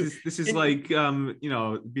do it too. This is like,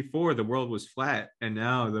 before the world was flat and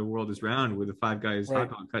now the world is round with a 5 Guys hot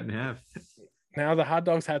dog cut in half. Now the hot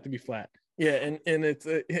dogs have to be flat. Yeah. And it's,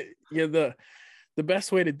 the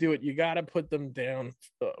best way to do it, you got to put them down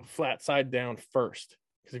flat side down first.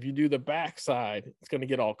 Because if you do the back side, it's going to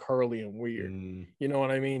get all curly and weird. You know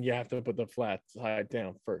what I mean? You have to put the flat side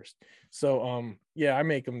down first. So, I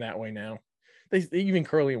make them that way now. They even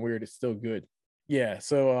curly and weird, it's still good. Yeah.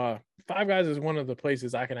 So, 5 Guys is one of the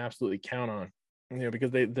places I can absolutely count on,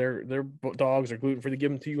 because their dogs are gluten free. They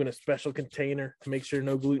give them to you in a special container to make sure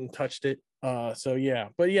no gluten touched it. But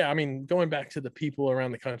I mean, going back to the people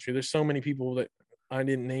around the country, there's so many people that I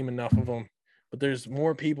didn't name enough of them. But there's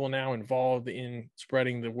more people now involved in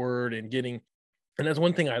spreading the word and that's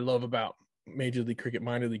one thing I love about Major League Cricket,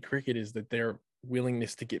 minor league cricket, is that their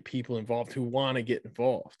willingness to get people involved who want to get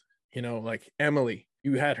involved. Like Emily,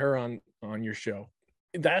 you had her on your show.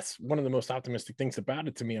 That's one of the most optimistic things about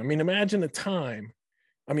it to me. I mean, imagine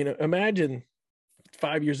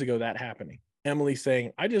 5 years ago that happening. Emily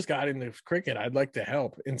saying, I just got into cricket, I'd like to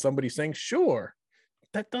help. And somebody saying, sure.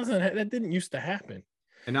 That didn't used to happen.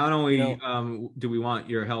 And not only do we want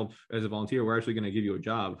your help as a volunteer, we're actually going to give you a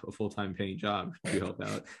job, a full-time paying job to help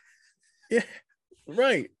out. Yeah,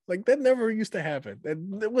 right. Like that never used to happen.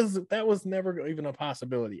 That was never even a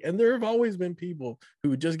possibility. And there have always been people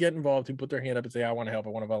who just get involved, who put their hand up and say, I want to help, I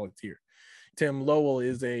want to volunteer. Tim Lowell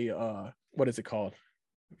is a, what is it called?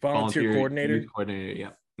 Volunteer coordinator. Youth coordinator, yeah,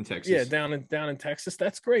 in Texas. Yeah, down in Texas.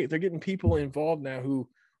 That's great. They're getting people involved now who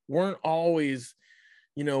weren't always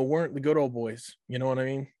weren't the good old boys. You know what I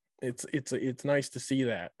mean? It's nice to see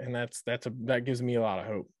that. And that gives me a lot of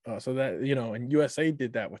hope. So that, and USA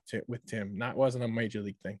did that with Tim, wasn't a major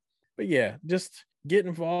league thing, but yeah, just get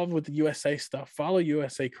involved with the USA stuff, follow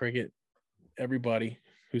USA cricket. Everybody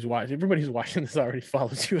who's watching this already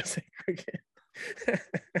follows USA cricket.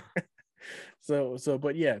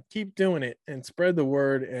 But yeah, keep doing it and spread the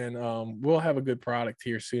word, and we'll have a good product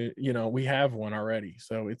here soon. We have one already,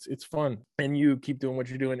 so it's fun. And you keep doing what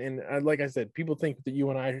you're doing. And like I said, people think that you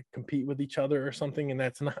and I compete with each other or something, and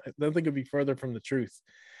that's not. I don't think it'd be further from the truth.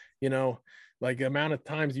 Like the amount of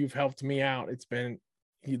times you've helped me out, it's been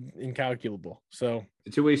incalculable. So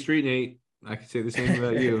it's a two-way street, Nate. I can say the same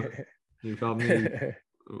about you. You've helped me.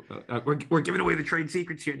 We're giving away the trade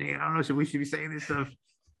secrets here, Nate. I don't know. We should be saying this stuff.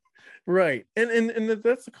 Right. And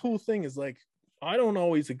that's the cool thing is like I don't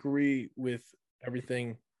always agree with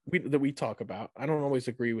everything that we talk about. I don't always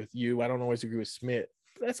agree with you. I don't always agree with Smith.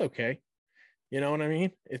 That's okay. You know what I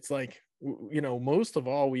mean? It's like, you know, most of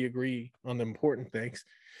all we agree on the important things.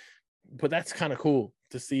 But that's kind of cool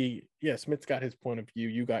to see. Yeah, Smith's got his point of view.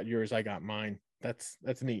 You got yours. I got mine. That's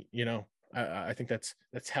neat. You know, I think that's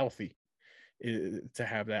healthy to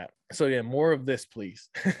have that. So yeah, more of this, please.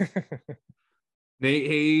 Nate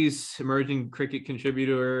Hayes, emerging cricket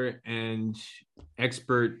contributor and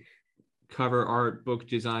expert cover art book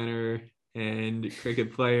designer and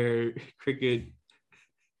cricket player, cricket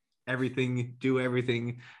do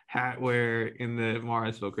everything hat wear in the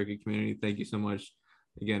Morrisville cricket community. Thank you so much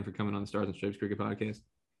again for coming on the Stars and Stripes Cricket Podcast.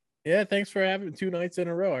 Yeah, thanks for having 2 nights in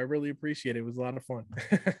a row. I really appreciate it. It was a lot of fun.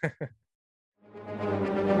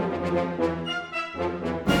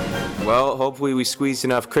 Well, hopefully we squeezed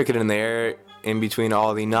enough cricket in there in between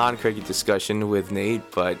all the non-cricket discussion with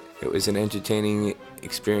Nate, but it was an entertaining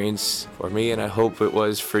experience for me, and I hope it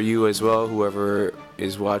was for you as well, whoever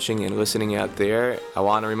is watching and listening out there. I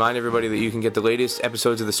want to remind everybody that you can get the latest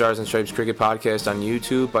episodes of the Stars and Stripes Cricket Podcast on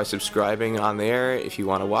YouTube by subscribing on there. If you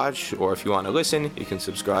want to watch or if you want to listen, you can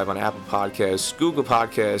subscribe on Apple Podcasts, Google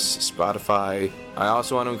Podcasts, Spotify. I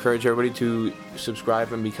also want to encourage everybody to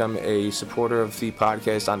subscribe and become a supporter of the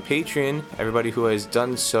podcast on Patreon. Everybody who has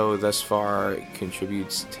done so thus far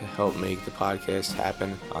contributes to help make the podcast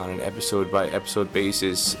happen on an episode-by-episode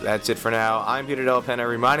basis. That's it for now. I'm Peter Della Penna,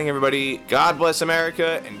 reminding everybody, God bless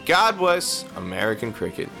America and God bless American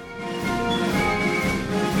cricket.